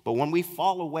 But when we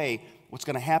fall away, what's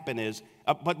going to happen is,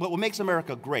 but what makes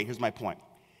America great, here's my point,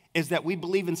 is that we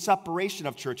believe in separation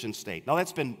of church and state. Now,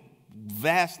 that's been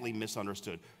vastly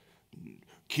misunderstood.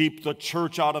 Keep the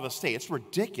church out of the state. It's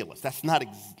ridiculous. It's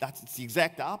the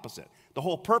exact opposite. The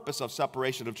whole purpose of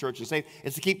separation of church and state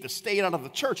is to keep the state out of the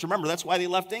church. Remember, that's why they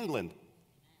left England.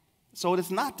 So it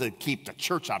is not to keep the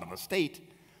church out of the state.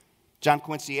 John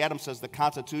Quincy Adams says the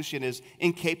Constitution is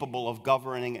incapable of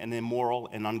governing an immoral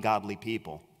and ungodly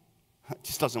people. It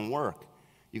just doesn't work.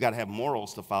 You got to have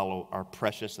morals to follow our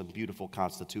precious and beautiful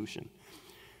Constitution.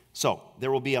 So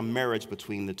there will be a marriage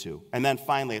between the two. And then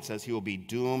finally it says he will be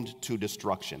doomed to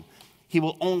destruction. He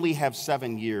will only have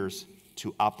 7 years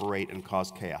to operate and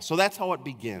cause chaos. So that's how it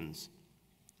begins.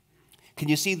 Can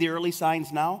you see the early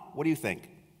signs now? What do you think?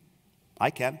 I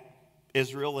can.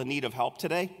 Israel in need of help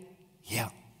today? Yeah,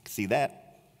 see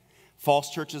that. False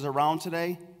churches around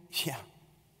today? Yeah.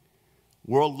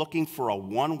 World looking for a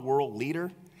one world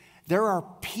leader? There are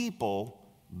people,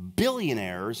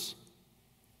 billionaires,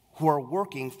 who are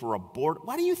working for a board.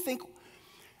 Why do you think,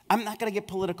 I'm not going to get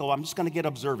political, I'm just going to get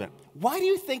observant. Why do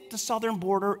you think the southern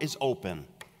border is open?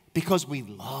 Because we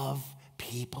love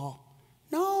people?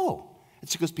 No.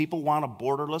 It's because people want a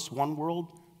borderless, one world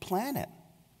planet.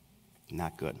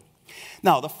 Not good.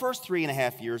 Now, the first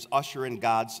 3.5 years usher in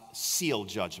God's seal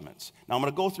judgments. Now, I'm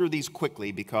going to go through these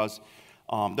quickly because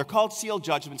they're called seal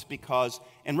judgments because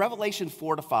in Revelation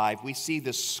 4-5, we see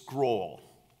this scroll.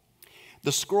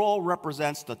 The scroll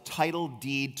represents the title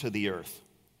deed to the earth.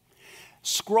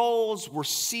 Scrolls were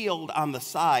sealed on the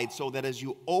side so that as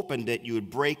you opened it, you would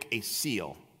break a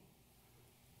seal.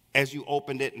 As you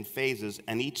opened it in phases,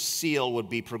 and each seal would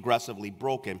be progressively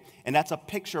broken. And that's a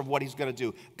picture of what he's going to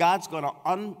do. God's going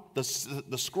to,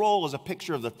 the scroll is a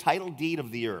picture of the title deed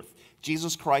of the earth.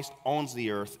 Jesus Christ owns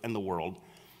the earth and the world.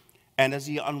 And as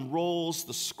he unrolls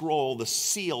the scroll, the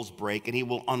seals break, and he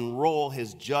will unroll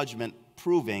his judgment,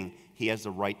 proving he has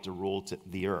the right to rule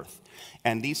the earth.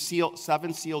 And these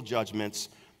 7 seal judgments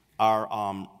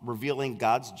are revealing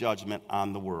God's judgment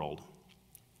on the world.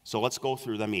 So let's go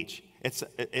through them each. This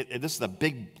is a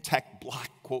big tech block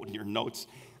quote in your notes,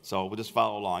 so we'll just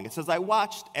follow along. It says, I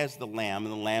watched as the Lamb,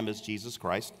 and the Lamb is Jesus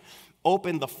Christ,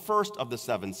 opened the first of the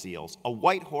 7 seals. A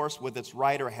white horse with its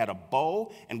rider had a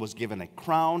bow and was given a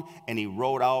crown, and he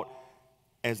rode out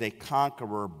as a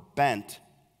conqueror bent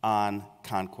on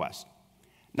conquest.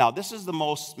 Now, this is the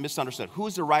most misunderstood.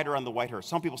 Who's the rider on the white horse?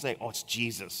 Some people say, oh, it's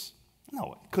Jesus.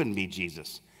 No, it couldn't be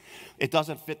Jesus. It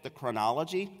doesn't fit the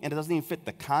chronology, and it doesn't even fit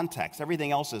the context.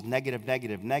 Everything else is negative,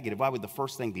 negative, negative. Why would the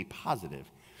first thing be positive?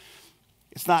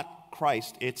 It's not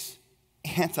Christ, it's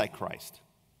Antichrist.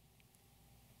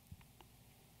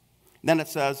 Then it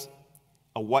says,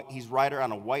 he's rider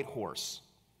on a white horse.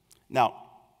 Now,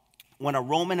 when a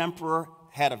Roman emperor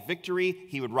had a victory,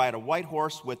 he would ride a white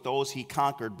horse with those he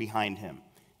conquered behind him.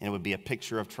 And it would be a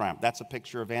picture of triumph. That's a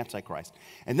picture of Antichrist.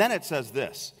 And then it says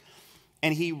this,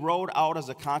 and he rode out as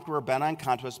a conqueror bent on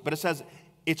conquest, but it says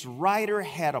its rider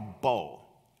had a bow.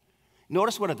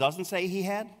 Notice what it doesn't say he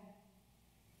had?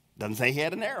 It doesn't say he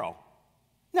had an arrow.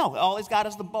 No, all he's got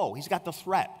is the bow. He's got the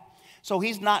threat. So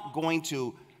he's not going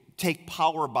to take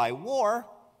power by war.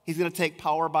 He's going to take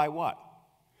power by what?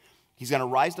 He's going to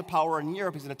rise to power in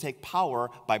Europe. He's going to take power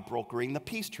by brokering the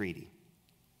peace treaty.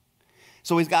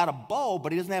 So he's got a bow,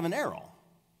 but he doesn't have an arrow.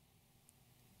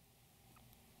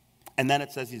 And then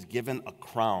it says he's given a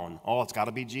crown. Oh, it's got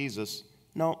to be Jesus.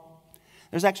 No.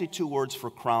 There's actually two words for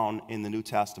crown in the New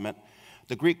Testament.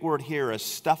 The Greek word here is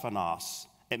Stephanos.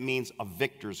 It means a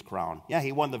victor's crown. Yeah,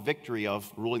 he won the victory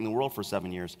of ruling the world for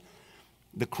 7 years.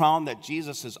 The crown that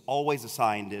Jesus is always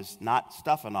assigned is not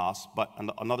Stephanos, but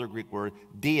another Greek word,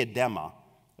 diadema,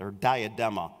 or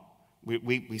diadema.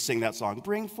 We sing that song,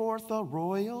 bring forth the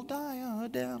royal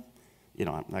diadem. You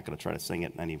know, I'm not going to try to sing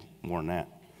it any more than that.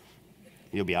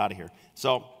 You'll be out of here.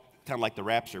 So, kind of like the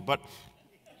rapture. But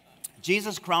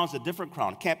Jesus' crown's a different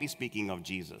crown. It can't be speaking of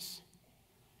Jesus.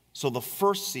 So the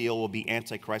first seal will be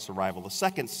Antichrist's arrival. The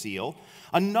second seal,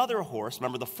 another horse.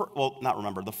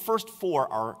 The first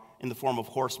four are in the form of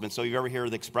horsemen. So you ever hear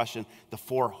the expression, the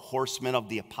four horsemen of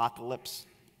the apocalypse?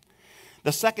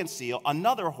 The second seal,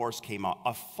 another horse came out,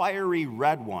 a fiery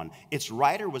red one. Its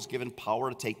rider was given power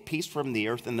to take peace from the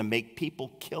earth and to make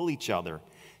people kill each other.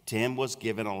 To him was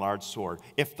given a large sword.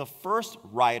 If the first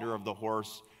rider of the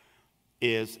horse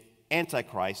is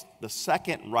Antichrist, the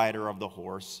second rider of the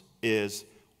horse is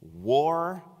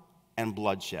war and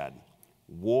bloodshed.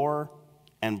 War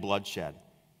and bloodshed.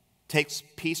 Takes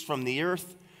peace from the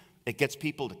earth. It gets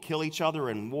people to kill each other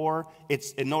in war.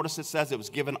 And notice it says it was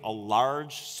given a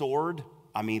large sword.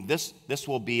 I mean, this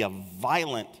will be a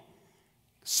violent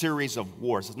series of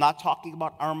wars. It's not talking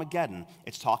about Armageddon.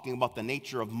 It's talking about the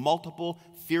nature of multiple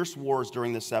fierce wars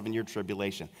during the 7-year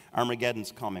tribulation.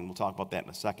 Armageddon's coming. We'll talk about that in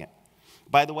a second.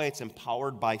 By the way, it's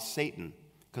empowered by Satan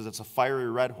because it's a fiery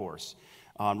red horse.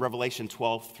 Revelation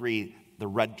 12:3, the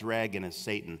red dragon is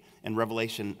Satan. In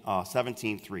Revelation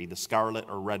 17:3, the scarlet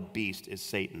or red beast is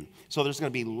Satan. So there's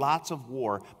going to be lots of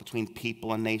war between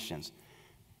people and nations.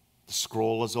 The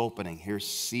scroll is opening. Here's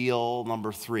seal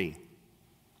number 3.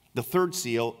 The third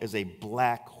seal is a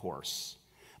black horse.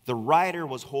 The rider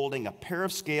was holding a pair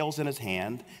of scales in his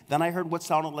hand. Then I heard what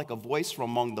sounded like a voice from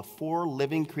among the 4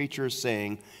 living creatures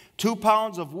saying, 2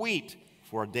 pounds of wheat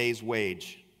for a day's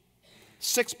wage.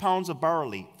 6 pounds of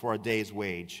barley for a day's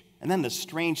wage. And then this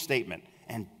strange statement,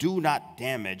 and do not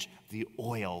damage the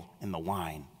oil and the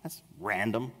wine. That's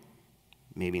random.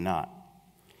 Maybe not.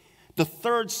 The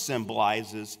third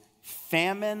symbolizes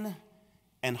famine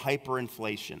and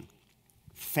hyperinflation.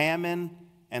 Famine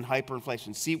and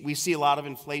hyperinflation. See, we see a lot of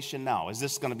inflation now. Is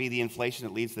this going to be the inflation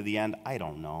that leads to the end? I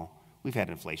don't know. We've had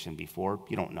inflation before.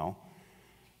 You don't know.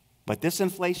 But this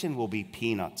inflation will be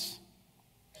peanuts.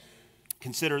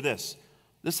 Consider this.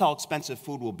 This is how expensive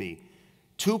food will be.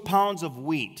 2 pounds of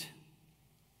wheat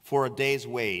for a day's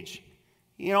wage.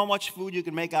 You know how much food you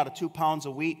can make out of 2 pounds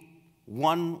of wheat?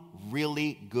 One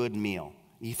really good meal.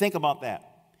 You think about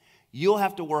that. You'll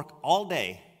have to work all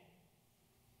day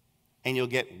and you'll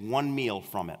get 1 meal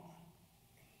from it.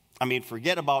 I mean,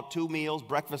 forget about 2 meals,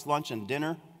 breakfast, lunch, and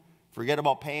dinner. Forget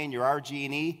about paying your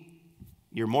RG&E,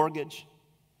 your mortgage.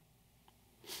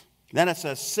 Then it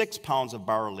says 6 pounds of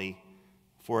barley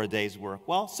for a day's work.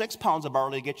 Well, 6 pounds of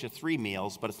barley gets you 3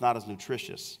 meals, but it's not as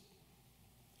nutritious.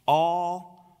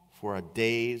 All for a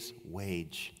day's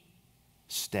wage.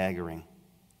 Staggering.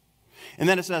 And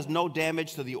then it says no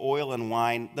damage to the oil and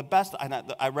wine. The best,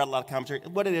 I read a lot of commentary.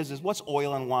 What it is what's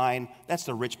oil and wine? That's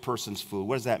the rich person's food.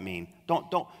 What does that mean?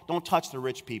 Don't touch the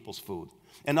rich people's food.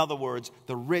 In other words,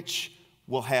 the rich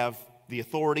will have the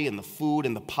authority and the food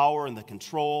and the power and the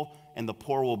control, and the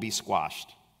poor will be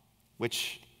squashed,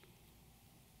 which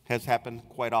has happened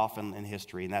quite often in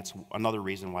history, and that's another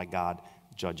reason why God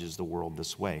judges the world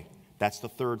this way. That's the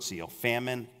third seal,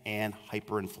 famine and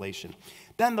hyperinflation.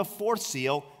 Then the fourth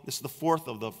seal, this is the fourth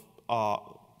of the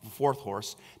fourth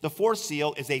horse. The fourth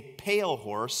seal is a pale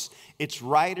horse. Its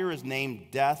rider is named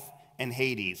Death and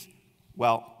Hades.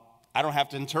 Well, I don't have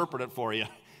to interpret it for you.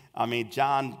 I mean,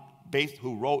 John,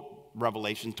 who wrote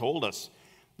Revelation, told us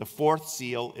the fourth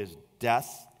seal is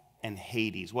death and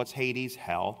Hades. What's Hades?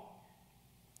 Hell.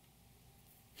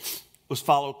 Was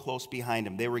followed close behind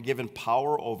him. They were given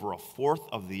power over 1/4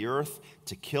 of the earth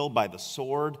to kill by the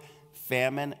sword.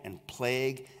 famine, and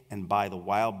plague, and by the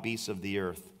wild beasts of the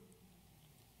earth.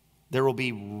 There will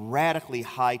be radically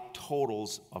high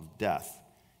totals of death.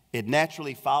 It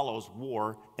naturally follows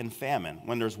war and famine.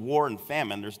 When there's war and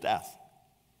famine, there's death.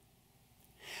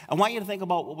 I want you to think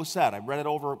about what was said. I read it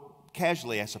over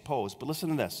casually, I suppose, but listen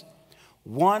to this.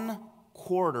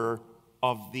 1/4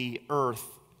 of the earth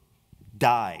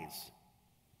dies.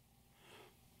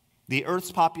 The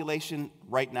earth's population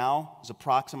right now is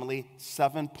approximately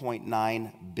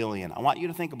 7.9 billion. I want you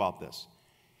to think about this.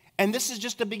 And this is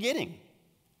just the beginning.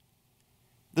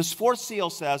 This fourth seal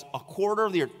says 1/4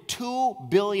 of the earth, 2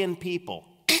 billion people,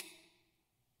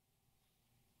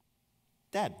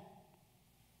 dead.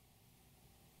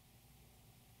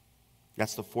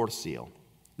 That's the fourth seal.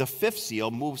 The fifth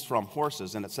seal moves from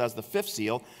horses, and it says, the fifth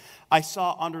seal, I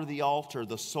saw under the altar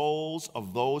the souls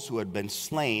of those who had been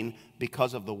slain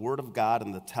because of the word of God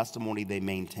and the testimony they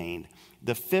maintained.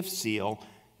 The fifth seal,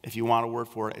 if you want a word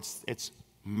for it, it's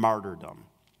martyrdom.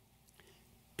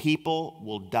 People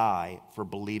will die for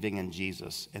believing in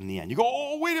Jesus in the end. You go,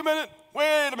 oh, wait a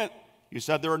minute. You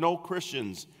said there are no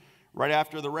Christians right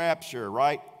after the rapture,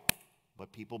 right?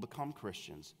 But people become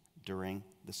Christians during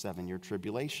the 7-year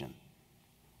tribulation.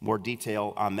 More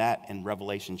detail on that in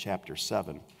Revelation chapter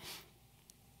 7.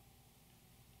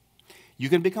 You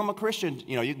can become a Christian,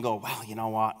 you can go, well, you know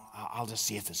what, I'll just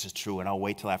see if this is true and I'll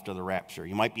wait till after the rapture.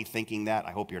 You might be thinking that.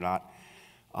 I hope you're not.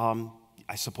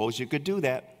 I suppose you could do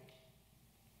that.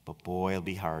 But boy, it'll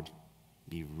be hard. It'll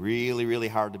be really, really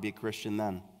hard to be a Christian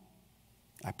then.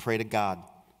 I pray to God,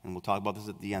 and we'll talk about this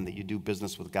at the end, that you do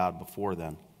business with God before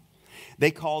then. They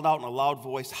called out in a loud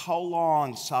voice, how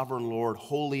long, sovereign Lord,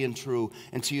 holy and true,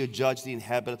 until you judge the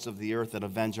inhabitants of the earth and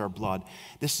avenge our blood?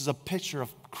 This is a picture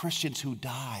of Christians who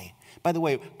die. By the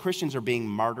way, Christians are being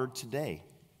martyred today.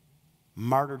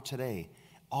 Martyred today,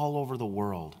 all over the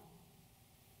world.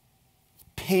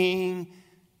 Paying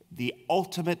the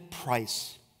ultimate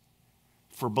price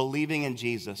for believing in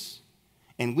Jesus.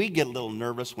 And we get a little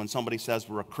nervous when somebody says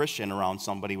we're a Christian around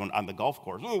somebody on the golf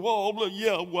course. Oh,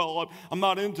 well, I'm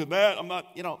not into that.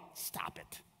 Stop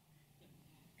it.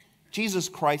 Jesus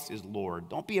Christ is Lord.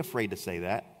 Don't be afraid to say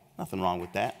that. Nothing wrong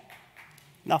with that.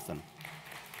 Nothing.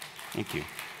 Thank you.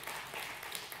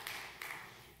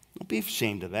 Don't be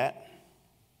ashamed of that.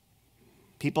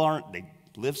 People they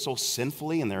live so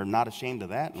sinfully and they're not ashamed of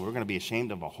that, and we're going to be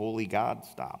ashamed of a holy God?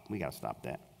 Stop. We got to stop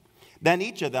that. Then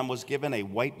each of them was given a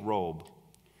white robe.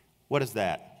 What is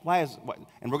that?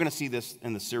 And we're going to see this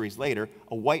in the series later.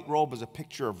 A white robe is a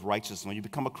picture of righteousness. When you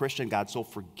become a Christian, God so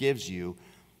forgives you.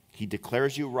 He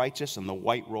declares you righteous, and the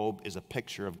white robe is a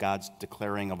picture of God's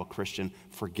declaring of a Christian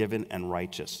forgiven and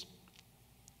righteous.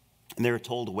 And they were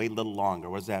told to wait a little longer.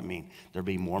 What does that mean? There'll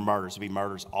be more martyrs. There'll be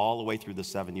martyrs all the way through the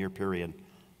 7-year period,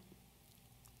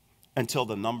 until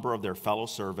the number of their fellow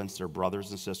servants, their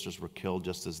brothers and sisters, were killed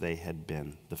just as they had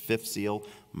been. The fifth seal,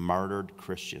 martyred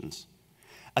Christians.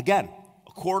 Again,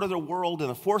 1/4 of the world in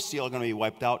the fourth seal are going to be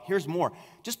wiped out. Here's more.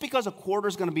 Just because 1/4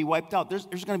 is going to be wiped out, there's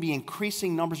going to be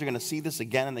increasing numbers. You're going to see this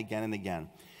again and again and again.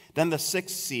 Then the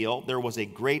sixth seal, there was a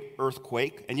great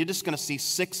earthquake, and you're just going to see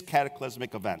 6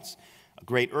 cataclysmic events. A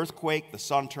great earthquake, the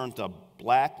sun turned to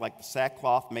black like the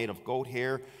sackcloth made of goat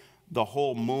hair. The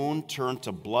whole moon turned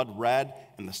to blood red,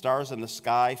 and the stars in the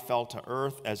sky fell to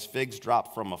earth as figs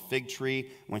drop from a fig tree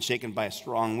when shaken by a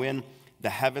strong wind. The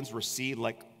heavens receded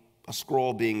like a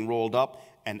scroll being rolled up,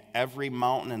 and every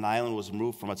mountain and island was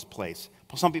removed from its place.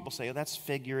 Some people say, oh, that's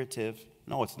figurative.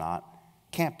 No, it's not.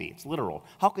 Can't be. It's literal.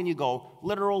 How can you go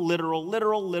literal,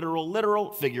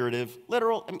 figurative,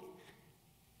 literal?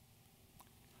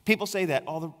 People say that,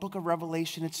 oh, the book of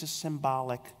Revelation, it's just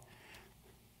symbolic.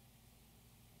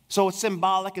 So it's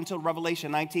symbolic until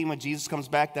Revelation 19 when Jesus comes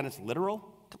back, then it's literal?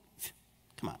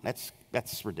 Come on, that's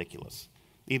ridiculous.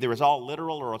 Either it's all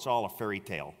literal or it's all a fairy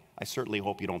tale. I certainly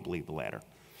hope you don't believe the latter.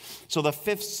 So the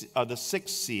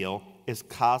sixth seal is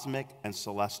cosmic and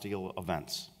celestial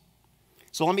events.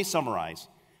 So let me summarize.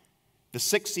 The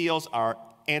 6 seals are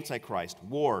Antichrist,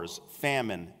 wars,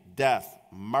 famine, death,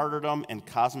 martyrdom, and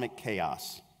cosmic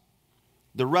chaos.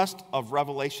 The rest of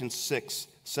Revelation 6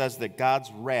 says that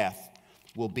God's wrath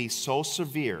will be so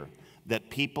severe that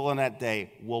people in that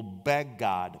day will beg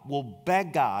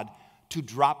God to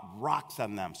drop rocks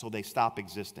on them so they stop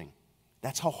existing.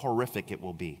 That's how horrific it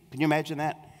will be. Can you imagine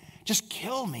that? Just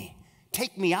kill me.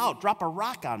 Take me out. Drop a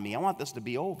rock on me. I want this to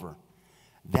be over.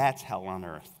 That's hell on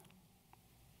earth.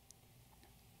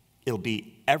 It'll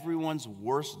be everyone's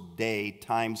worst day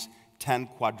times 10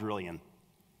 quadrillion.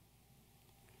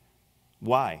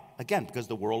 Why? Again, because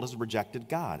the world has rejected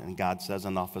God, and God says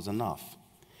enough is enough.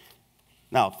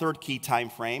 Now, third key time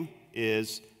frame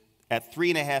is At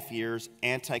 3.5 years,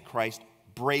 Antichrist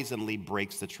brazenly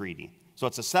breaks the treaty. So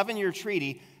it's a 7-year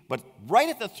treaty, but right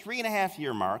at the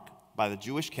 3.5-year mark, by the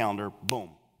Jewish calendar,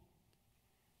 boom,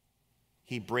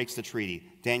 he breaks the treaty.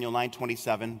 Daniel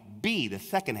 9:27b, the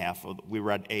second half of, we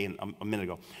read A a minute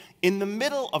ago. In the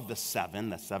middle of the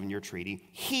 7-year treaty,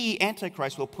 he,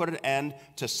 Antichrist, will put an end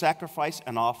to sacrifice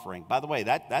and offering. By the way,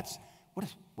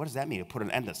 what does that mean, to put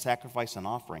an end to sacrifice and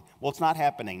offering? Well, it's not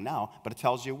happening now, but it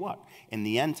tells you what? In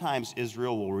the end times,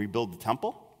 Israel will rebuild the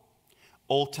temple.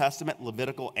 Old Testament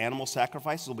Levitical animal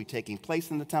sacrifices will be taking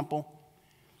place in the temple.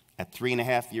 At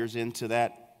 3.5 years into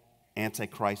that,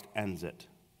 Antichrist ends it.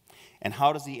 And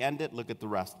how does he end it? Look at the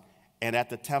rest. And at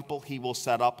the temple, he will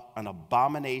set up an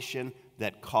abomination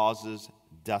that causes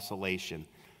desolation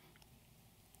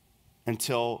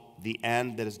until the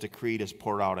end that is decreed is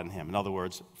poured out on him. In other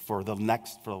words, for the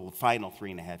final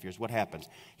 3.5 years, what happens?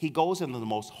 He goes into the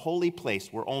most holy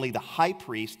place where only the high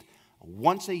priest,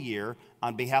 once a year,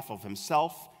 on behalf of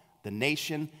himself, the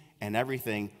nation, and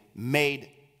everything, made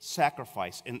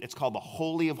sacrifice. And it's called the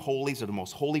Holy of Holies, or the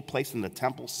most holy place in the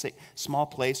temple, small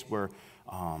place where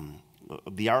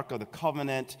the Ark of the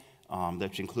Covenant,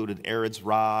 which included Aaron's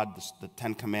rod, the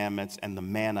 10 Commandments, and the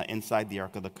manna inside the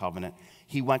Ark of the Covenant.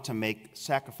 He went to make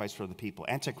sacrifice for the people.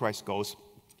 Antichrist goes,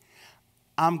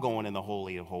 I'm going in the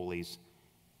Holy of Holies.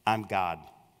 I'm God.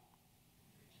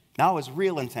 Now his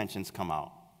real intentions come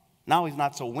out. Now he's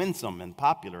not so winsome and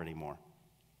popular anymore.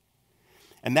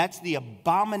 And that's the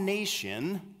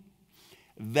abomination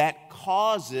that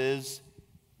causes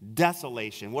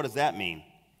desolation. What does that mean?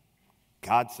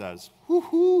 God says,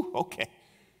 whoo, okay.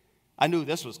 I knew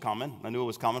this was coming. I knew it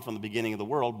was coming from the beginning of the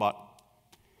world, but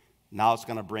now it's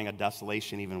going to bring a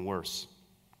desolation even worse.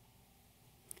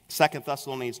 2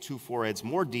 Thessalonians 2:4 adds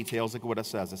more details. Look at what it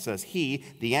says. It says, he,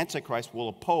 the Antichrist, will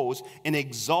oppose and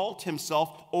exalt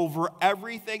himself over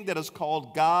everything that is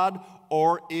called God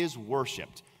or is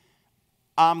worshipped.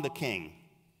 I'm the king.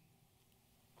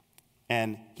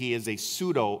 And he is a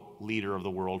pseudo-leader of the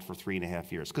world for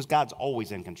 3.5 years, because God's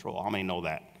always in control. How many know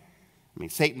that? I mean,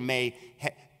 Satan may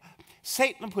put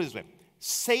it this way.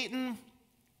 Satan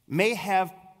may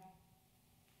have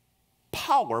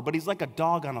power, but he's like a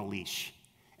dog on a leash.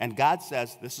 And God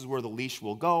says this is where the leash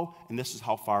will go, and this is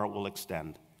how far it will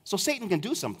extend. So Satan can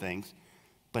do some things,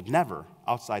 but never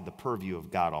outside the purview of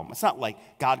God Almighty. It's not like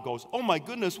God goes, oh my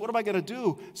goodness, what am I going to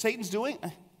do? Satan's doing?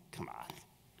 Come on.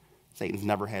 Satan's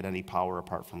never had any power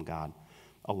apart from God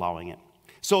allowing it.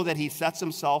 So that he sets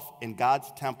himself in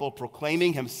God's temple,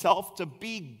 proclaiming himself to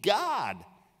be God.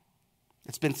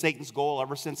 It's been Satan's goal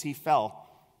ever since he fell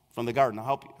from the garden. I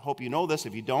hope you know this.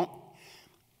 If you don't,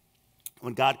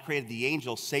 when God created the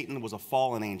angels, Satan was a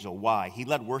fallen angel. Why? He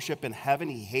led worship in heaven.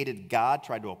 He hated God,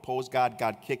 tried to oppose God.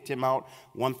 God kicked him out.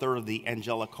 1/3 of the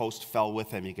angelic host fell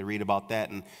with him. You can read about that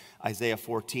in Isaiah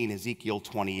 14, Ezekiel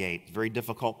 28. Very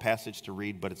difficult passage to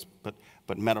read,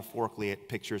 but metaphorically it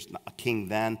pictures a king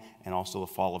then and also the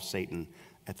fall of Satan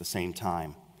at the same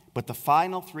time. But the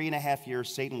final 3.5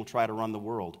 years, Satan will try to run the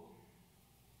world.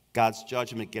 God's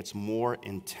judgment gets more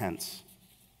intense.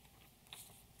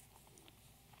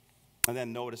 And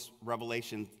then notice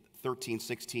Revelation 13,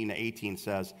 16 to 18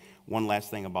 says one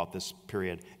last thing about this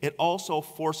period. It also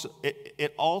forced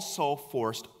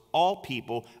all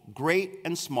people, great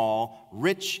and small,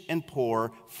 rich and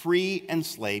poor, free and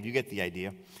slave, you get the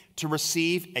idea, to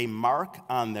receive a mark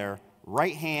on their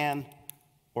right hand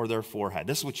or their forehead.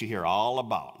 This is what you hear all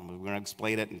about. We're going to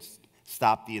explain it and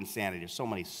stop the insanity. There's so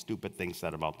many stupid things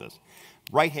said about this.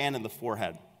 Right hand and the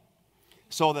forehead.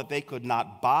 So that they could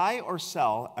not buy or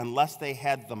sell unless they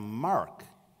had the mark,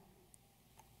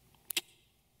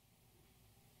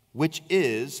 which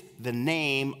is the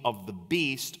name of the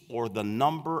beast or the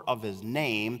number of his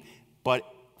name, but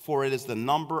for it is the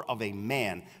number of a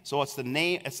man. So it's the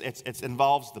name. It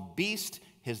involves the beast,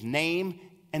 his name,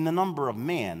 and the number of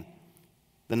man.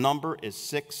 The number is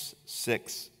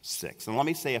 666. And let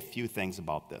me say a few things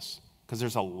about this, because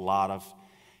there's a lot of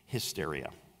hysteria.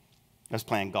 I was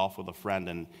playing golf with a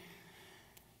friend,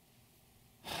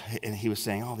 and he was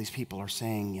saying, oh, these people are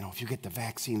saying, if you get the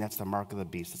vaccine, that's the mark of the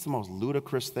beast. It's the most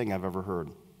ludicrous thing I've ever heard.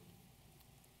 A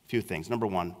few things. Number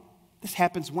one, this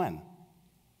happens when?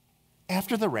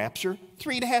 After the rapture,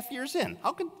 3.5 years in.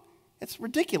 It's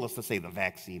ridiculous to say the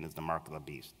vaccine is the mark of the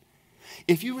beast.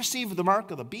 If you receive the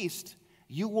mark of the beast,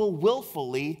 you will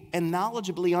willfully and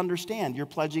knowledgeably understand you're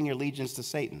pledging your allegiance to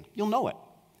Satan. You'll know it.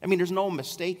 I mean, there's no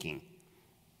mistaking.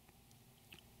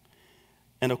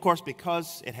 And of course,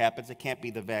 because it happens, it can't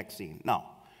be the vaccine. No.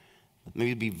 Let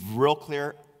me be real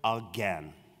clear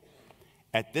again.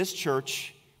 At this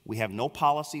church, We have no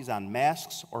policies on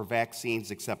masks or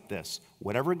vaccines except this.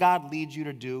 Whatever God leads you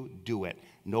to do, do it.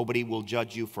 Nobody will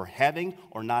judge you for having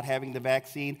or not having the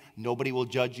vaccine. Nobody will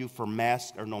judge you for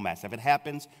mask or no mask. If it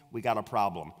happens, we got a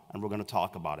problem, and we're going to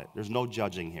talk about it. There's no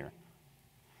judging here.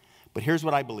 But here's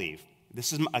what I believe.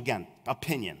 This is, again,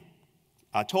 opinion.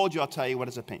 I told you I'll tell you what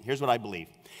is opinion. Here's what I believe.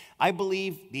 I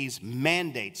believe these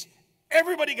mandates,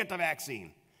 everybody get the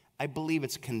vaccine. I believe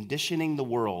it's conditioning the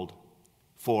world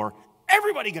for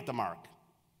everybody get the mark.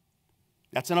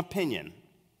 That's an opinion.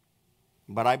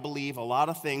 But I believe a lot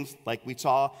of things, like we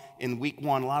saw in week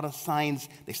 1, a lot of signs,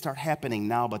 they start happening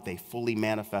now, but they fully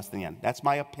manifest in the end. That's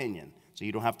my opinion. So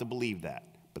you don't have to believe that.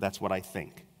 But that's what I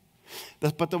think.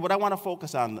 What I want to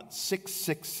focus on,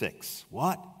 666.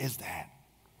 What is that?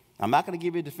 I'm not going to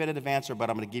give you a definitive answer, but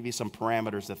I'm going to give you some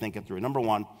parameters to think it through. Number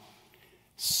 1,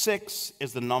 6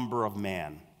 is the number of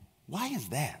man. Why is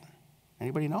that?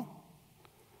 Anybody know?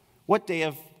 What day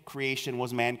of creation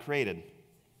was man created?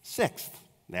 6th.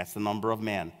 That's the number of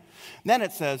man. Then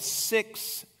it says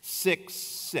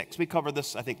 666. We covered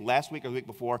this, I think, last week or the week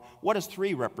before. What does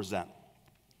 3 represent?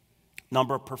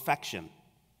 Number of perfection.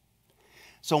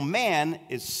 So man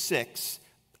is 6.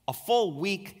 A full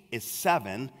week is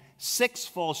 7. 6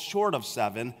 falls short of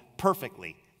 7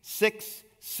 perfectly. 6,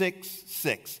 6,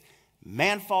 6.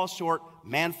 Man falls short,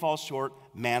 man falls short,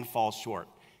 man falls short.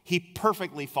 He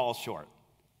perfectly falls short.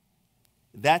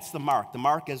 That's the mark. The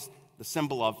mark is the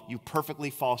symbol of you perfectly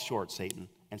fall short, Satan.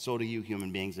 And so do you,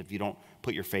 human beings, if you don't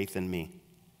put your faith in me.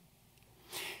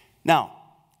 Now,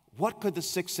 what could the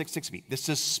 666 be? This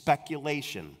is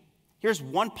speculation. Here's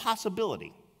one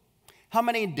possibility. How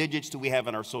many digits do we have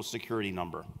in our Social Security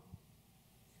number?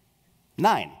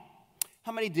 9.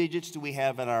 How many digits do we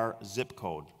have in our zip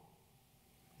code?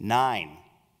 9.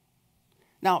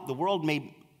 Now, the world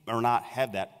may or not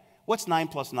have that. What's 9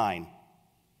 plus 9?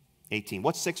 18.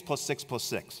 What's 6 plus 6 plus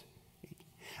 6?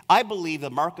 I believe the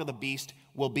mark of the beast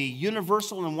will be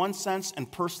universal in one sense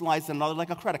and personalized in another, like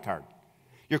a credit card.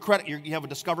 You have a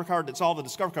Discover card, it's all the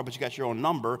Discover card, but you got your own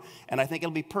number, and I think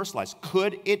it'll be personalized.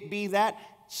 Could it be that?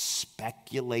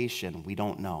 Speculation. We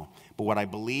don't know. But what I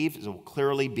believe is it will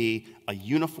clearly be a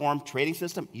uniform trading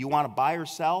system. You want to buy or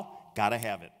sell? Got to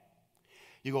have it.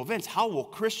 You go, Vince, how will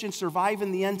Christians survive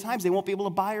in the end times? They won't be able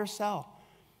to buy or sell.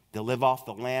 They'll live off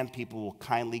the land. People will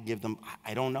kindly give them,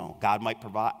 I don't know. God might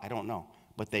provide, I don't know.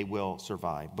 But they will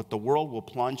survive. But the world will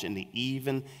plunge into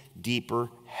even deeper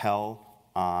hell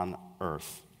on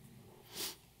earth.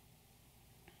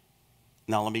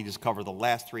 Now let me just cover the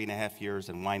last 3.5 years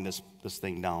and wind this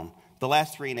thing down. The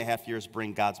last 3.5 years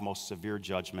bring God's most severe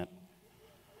judgment.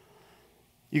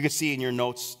 You can see in your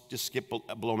notes, just skip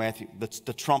below Matthew,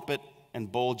 the trumpet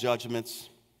and bowl judgments.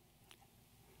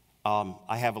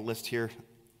 I have a list here.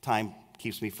 Time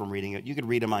keeps me from reading it. You can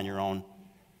read them on your own.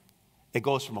 It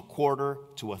goes from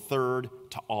 1/4 to 1/3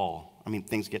 to all. I mean,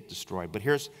 things get destroyed. But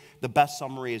here's the best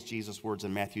summary is Jesus' words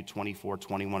in Matthew 24,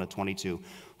 21 to 22.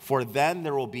 For then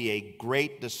there will be a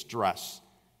great distress.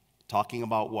 Talking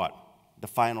about what? The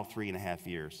final 3.5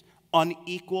 years.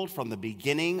 Unequaled from the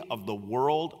beginning of the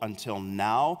world until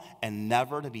now and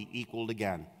never to be equaled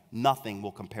again. Nothing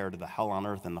will compare to the hell on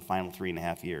earth in the final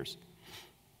 3.5 years.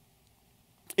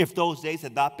 If those days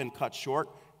had not been cut short,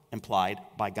 implied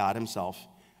by God himself,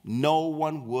 no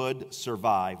one would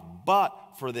survive. But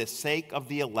for the sake of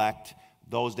the elect,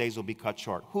 those days will be cut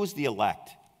short. Who's the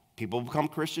elect? People who become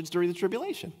Christians during the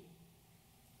tribulation.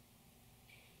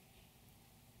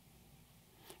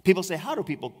 People say, how do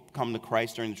people come to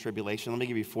Christ during the tribulation? Let me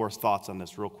give you 4 thoughts on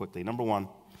this real quickly. Number 1,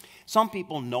 some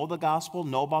people know the gospel,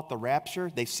 know about the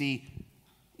rapture. They see,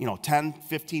 10,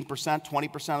 15%,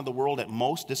 20% of the world at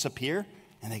most disappear.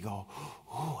 And they go,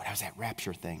 oh, that was that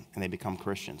rapture thing. And they become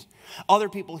Christians. Other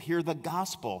people hear the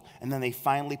gospel, and then they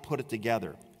finally put it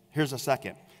together. Here's a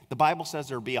second. The Bible says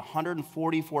there will be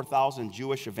 144,000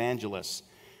 Jewish evangelists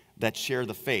that share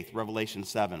the faith, Revelation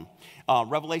 7.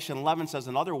 Revelation 11 says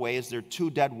in other ways there are 2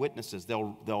 dead witnesses.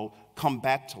 They'll come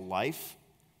back to life,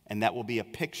 and that will be a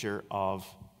picture of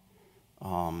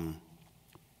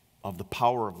the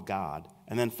power of God.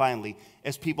 And then finally,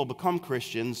 as people become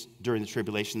Christians during the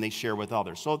tribulation, they share with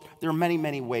others. So there are many,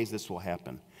 many ways this will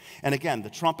happen. And again, the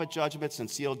trumpet judgments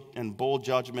and seal and bowl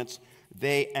judgments,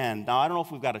 they end. Now, I don't know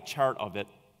if we've got a chart of it.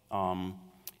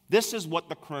 This is what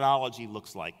the chronology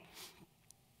looks like.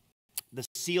 The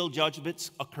seal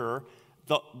judgments occur.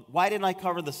 Why didn't I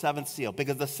cover the 7th seal?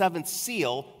 Because the 7th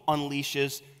seal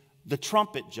unleashes the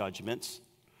trumpet judgments.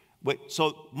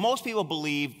 So most people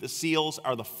believe the seals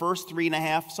are the first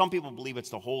 3.5. Some people believe it's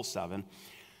the whole 7.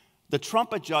 The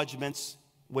trumpet judgments,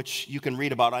 which you can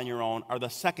read about on your own, are the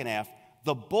second half.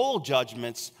 The bowl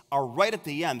judgments are right at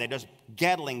the end. They're just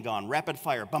Gatling gun, rapid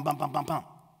fire, bum, bum, bum, bum, bum,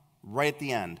 right at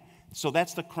the end. So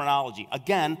that's the chronology.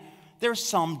 Again, there's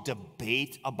some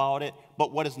debate about it,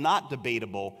 but what is not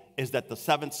debatable is that the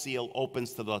seventh seal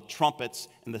opens to the trumpets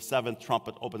and the seventh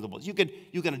trumpet opens the bowls. You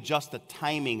can adjust the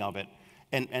timing of it,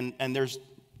 and there's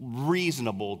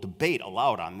reasonable debate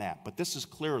allowed on that. But this is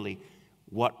clearly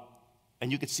what,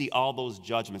 and you can see all those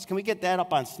judgments. Can we get that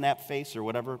up on Snapface or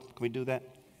whatever? Can we do that?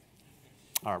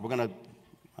 All right,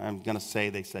 I'm going to say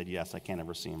they said yes. I can't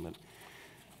ever see them.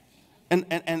 But,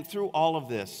 and through all of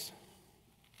this,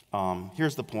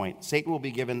 here's the point. Satan will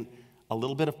be given a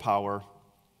little bit of power,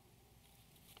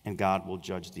 and God will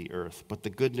judge the earth. But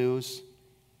the good news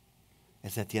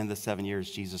is at the end of the 7 years,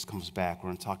 Jesus comes back. We're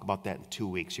going to talk about that in 2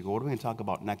 weeks. You go, what are we going to talk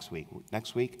about next week?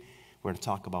 Next week, we're going to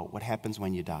talk about what happens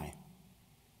when you die.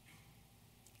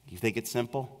 You think it's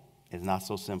simple? It's not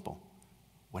so simple.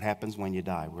 What happens when you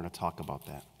die? We're going to talk about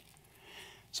that.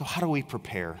 So how do we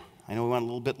prepare? I know we went a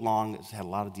little bit long. It's had a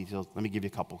lot of details. Let me give you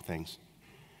a couple things.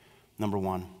 Number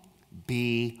one,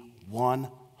 be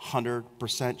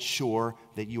 100% sure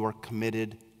that you are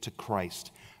committed to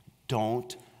Christ.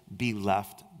 Don't be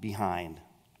left behind.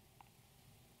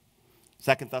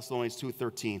 2 Thessalonians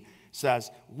 2:13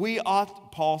 says,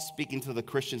 Paul speaking to the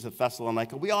Christians of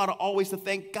Thessalonica, we ought to always to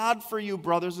thank God for you,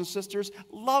 brothers and sisters,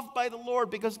 loved by the Lord,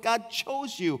 because God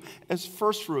chose you as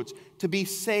firstfruits to be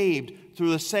saved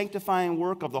through the sanctifying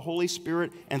work of the Holy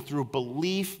Spirit and through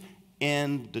belief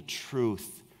in the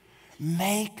truth.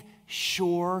 Make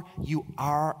sure you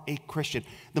are a Christian.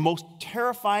 The most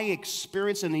terrifying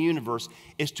experience in the universe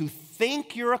is to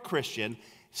think you're a Christian,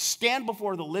 stand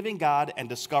before the living God, and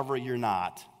discover you're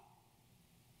not.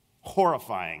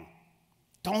 Horrifying.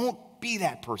 Don't be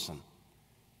that person.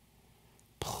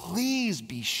 Please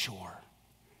be sure.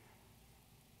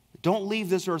 Don't leave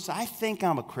this earth. I think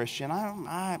I'm a Christian.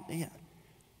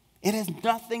 It has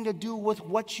nothing to do with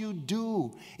what you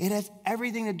do. It has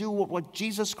everything to do with what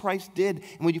Jesus Christ did.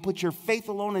 And when you put your faith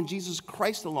alone in Jesus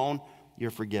Christ alone, you're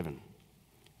forgiven.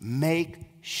 Make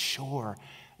sure.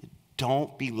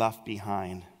 Don't be left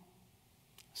behind.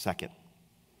 Second,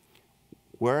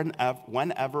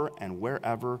 whenever and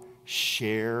wherever,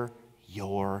 share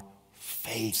your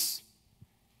faith.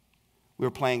 We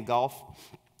were playing golf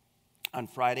on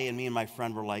Friday, and me and my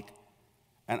friend were like,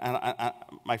 and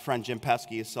my friend Jim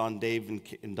Pesky, his son Dave,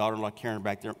 and daughter-in-law Karen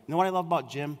back there. You know what I love about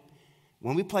Jim?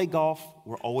 When we play golf,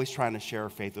 we're always trying to share our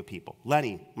faith with people.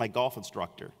 Lenny, my golf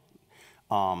instructor,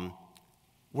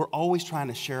 we're always trying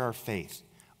to share our faith.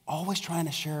 Always trying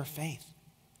to share our faith.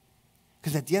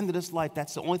 Because at the end of this life,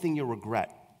 that's the only thing you'll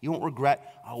regret. You won't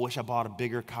regret, I wish I bought a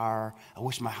bigger car. I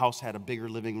wish my house had a bigger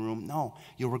living room. No,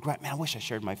 you'll regret, man, I wish I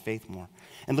shared my faith more.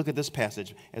 And look at this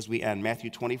passage as we end,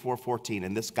 Matthew 24:14.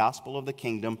 And this gospel of the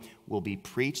kingdom will be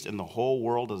preached in the whole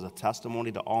world as a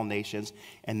testimony to all nations,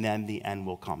 and then the end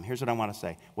will come. Here's what I want to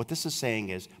say. What this is saying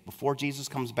is, before Jesus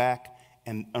comes back,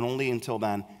 and only until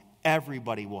then,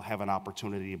 everybody will have an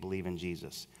opportunity to believe in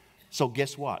Jesus. So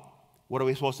guess what? What are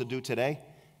we supposed to do today?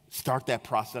 Start that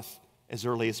process as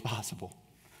early as possible.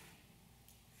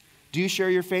 Do you share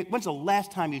your faith? When's the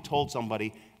last time you told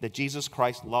somebody that Jesus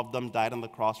Christ loved them, died on the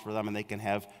cross for them, and they can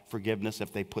have forgiveness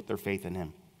if they put their faith in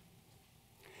him?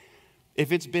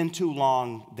 If it's been too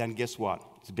long, then guess what?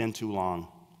 It's been too long.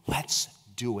 Let's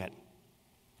do it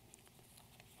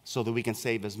so that we can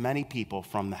save as many people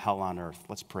from the hell on earth.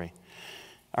 Let's pray.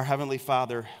 Our Heavenly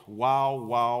Father,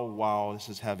 wow, this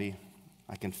is heavy.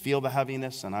 I can feel the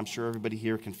heaviness, and I'm sure everybody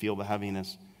here can feel the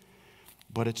heaviness.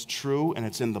 But it's true, and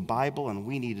it's in the Bible, and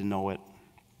we need to know it.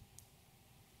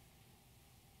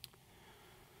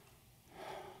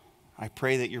 I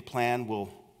pray that your plan will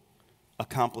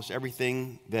accomplish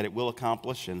everything that it will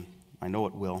accomplish, and I know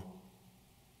it will.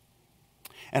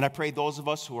 And I pray those of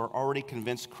us who are already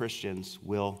convinced Christians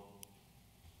will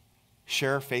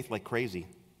share our faith like crazy.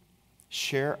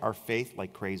 Share our faith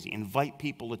like crazy. Invite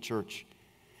people to church.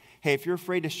 Hey, if you're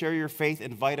afraid to share your faith,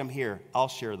 invite them here. I'll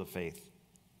share the faith.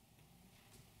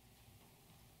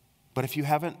 But if you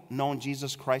haven't known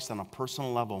Jesus Christ on a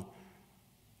personal level,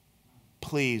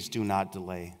 please do not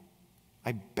delay.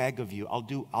 I beg of you.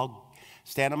 I'll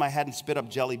stand on my head and spit up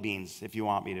jelly beans if you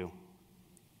want me to.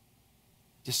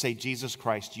 Just say, Jesus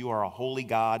Christ, you are a holy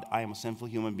God. I am a sinful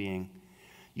human being.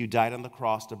 You died on the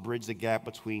cross to bridge the gap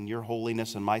between your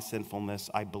holiness and my sinfulness.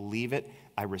 I believe it.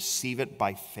 I receive it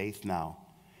by faith now.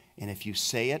 And if you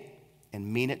say it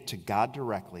and mean it to God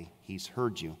directly, he's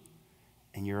heard you.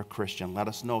 And you're a Christian. Let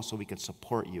us know so we can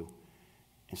support you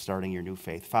in starting your new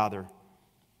faith. Father,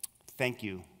 thank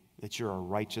you that you're a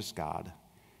righteous God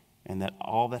and that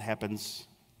all that happens,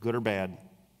 good or bad,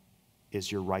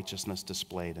 is your righteousness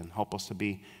displayed. And help us to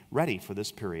be ready for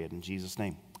this period. In Jesus'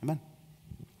 name, amen.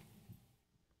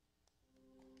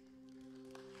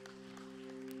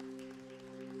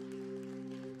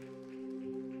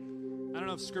 I don't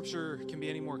know if Scripture can be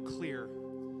any more clear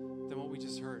than what we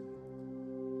just heard.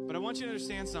 But I want you to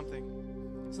understand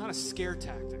something. It's not a scare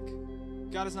tactic.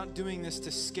 God is not doing this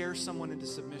to scare someone into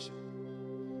submission.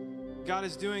 God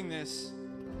is doing this,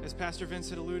 as Pastor Vince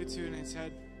had alluded to in his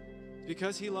head,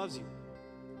 because he loves you.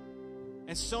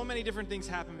 And so many different things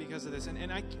happen because of this.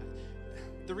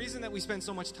 The reason that we spend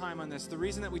so much time on this, the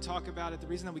reason that we talk about it, the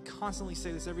reason that we constantly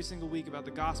say this every single week about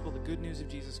the gospel, the good news of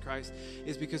Jesus Christ,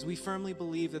 is because we firmly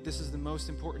believe that this is the most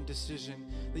important decision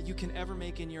that you can ever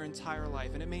make in your entire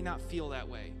life. And it may not feel that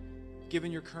way,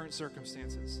 given your current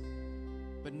circumstances.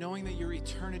 But knowing that your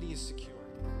eternity is secure,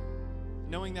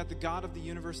 knowing that the God of the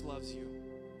universe loves you,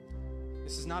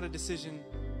 this is not a decision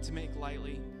to make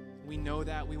lightly. We know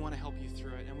that. We want to help you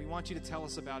through it. And we want you to tell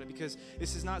us about it, because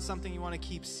this is not something you want to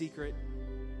keep secret.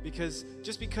 Because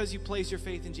just because you place your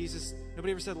faith in Jesus,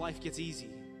 nobody ever said life gets easy.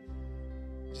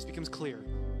 It just becomes clear.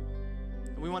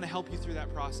 And we want to help you through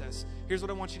that process. Here's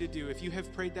what I want you to do. If you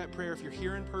have prayed that prayer, if you're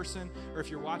here in person or if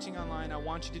you're watching online, I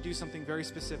want you to do something very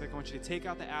specific. I want you to take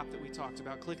out the app that we talked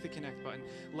about, click the connect button.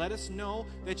 Let us know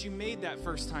that you made that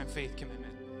first-time faith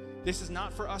commitment. This is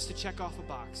not for us to check off a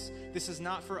box. This is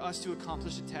not for us to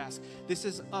accomplish a task. This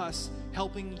is us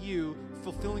helping you,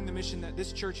 fulfilling the mission that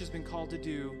this church has been called to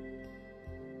do,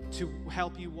 to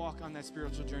help you walk on that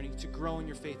spiritual journey, to grow in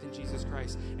your faith in Jesus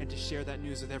Christ, and to share that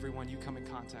news with everyone you come in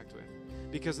contact with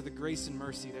because of the grace and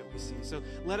mercy that we see. So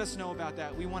let us know about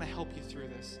that. We want to help you through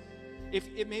this. If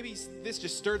it maybe this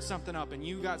just stirred something up and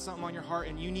you got something on your heart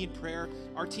and you need prayer,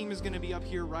 our team is going to be up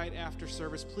here right after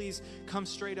service. Please come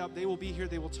straight up. They will be here.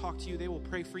 They will talk to you. They will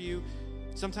pray for you.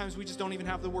 Sometimes we just don't even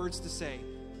have the words to say.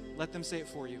 Let them say it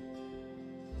for you.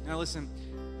 Now listen,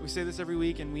 we say this every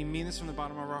week and we mean this from the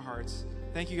bottom of our hearts.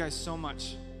 Thank you guys so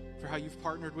much for how you've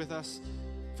partnered with us,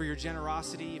 for your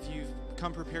generosity. If you've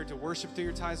come prepared to worship through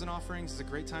your tithes and offerings, it's a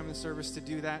great time in the service to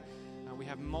do that. We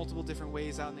have multiple different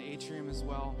ways out in the atrium as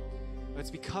well. But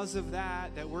it's because of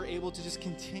that we're able to just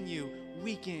continue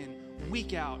week in,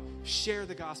 week out, share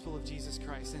the gospel of Jesus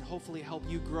Christ, and hopefully help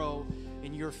you grow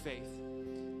in your faith.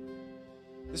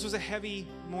 This was a heavy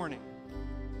morning,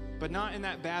 but not in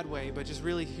that bad way, but just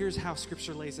really, here's how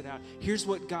Scripture lays it out. Here's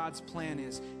what God's plan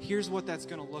is. Here's what that's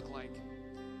going to look like.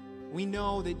 We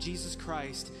know that Jesus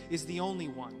Christ is the only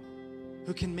one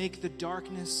who can make the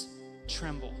darkness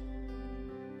tremble.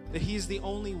 That he is the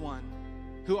only one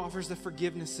who offers the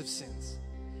forgiveness of sins.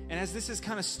 And as this is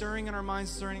kind of stirring in our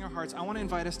minds, stirring in our hearts, I want to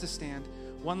invite us to stand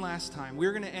one last time.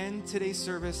 We're going to end today's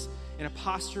service in a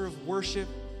posture of worship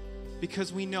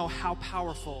because we know how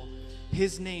powerful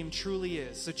his name truly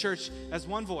is. So church, as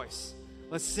one voice,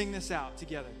 let's sing this out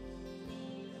together.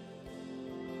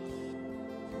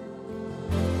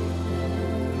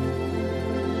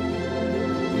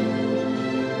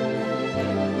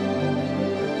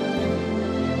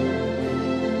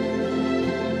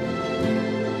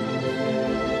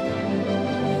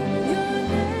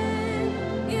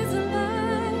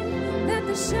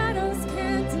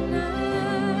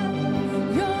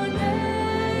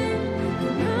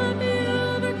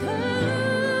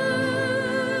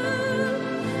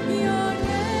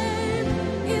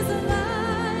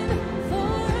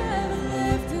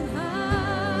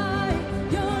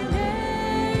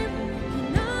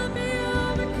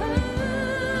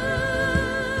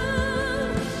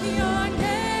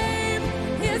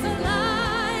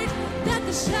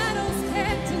 Shadows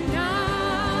can't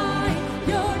deny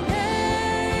your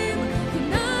name.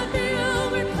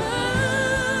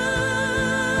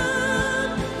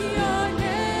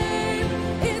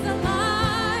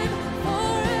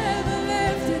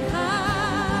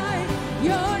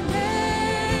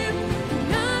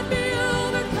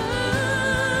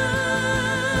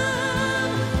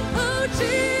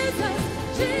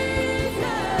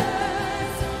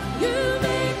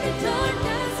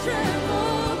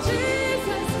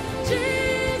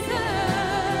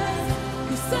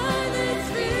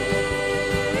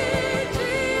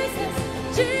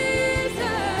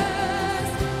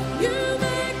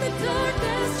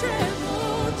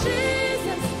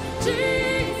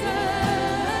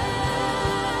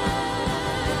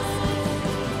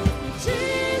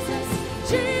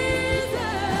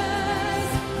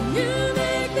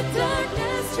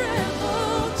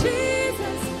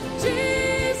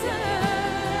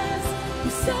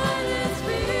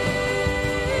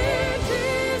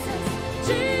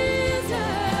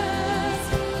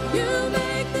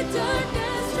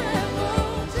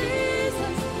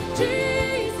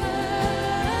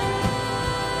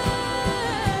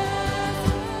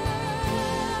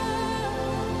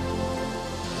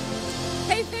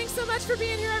 much for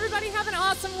being here, everybody. Have an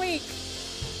awesome week.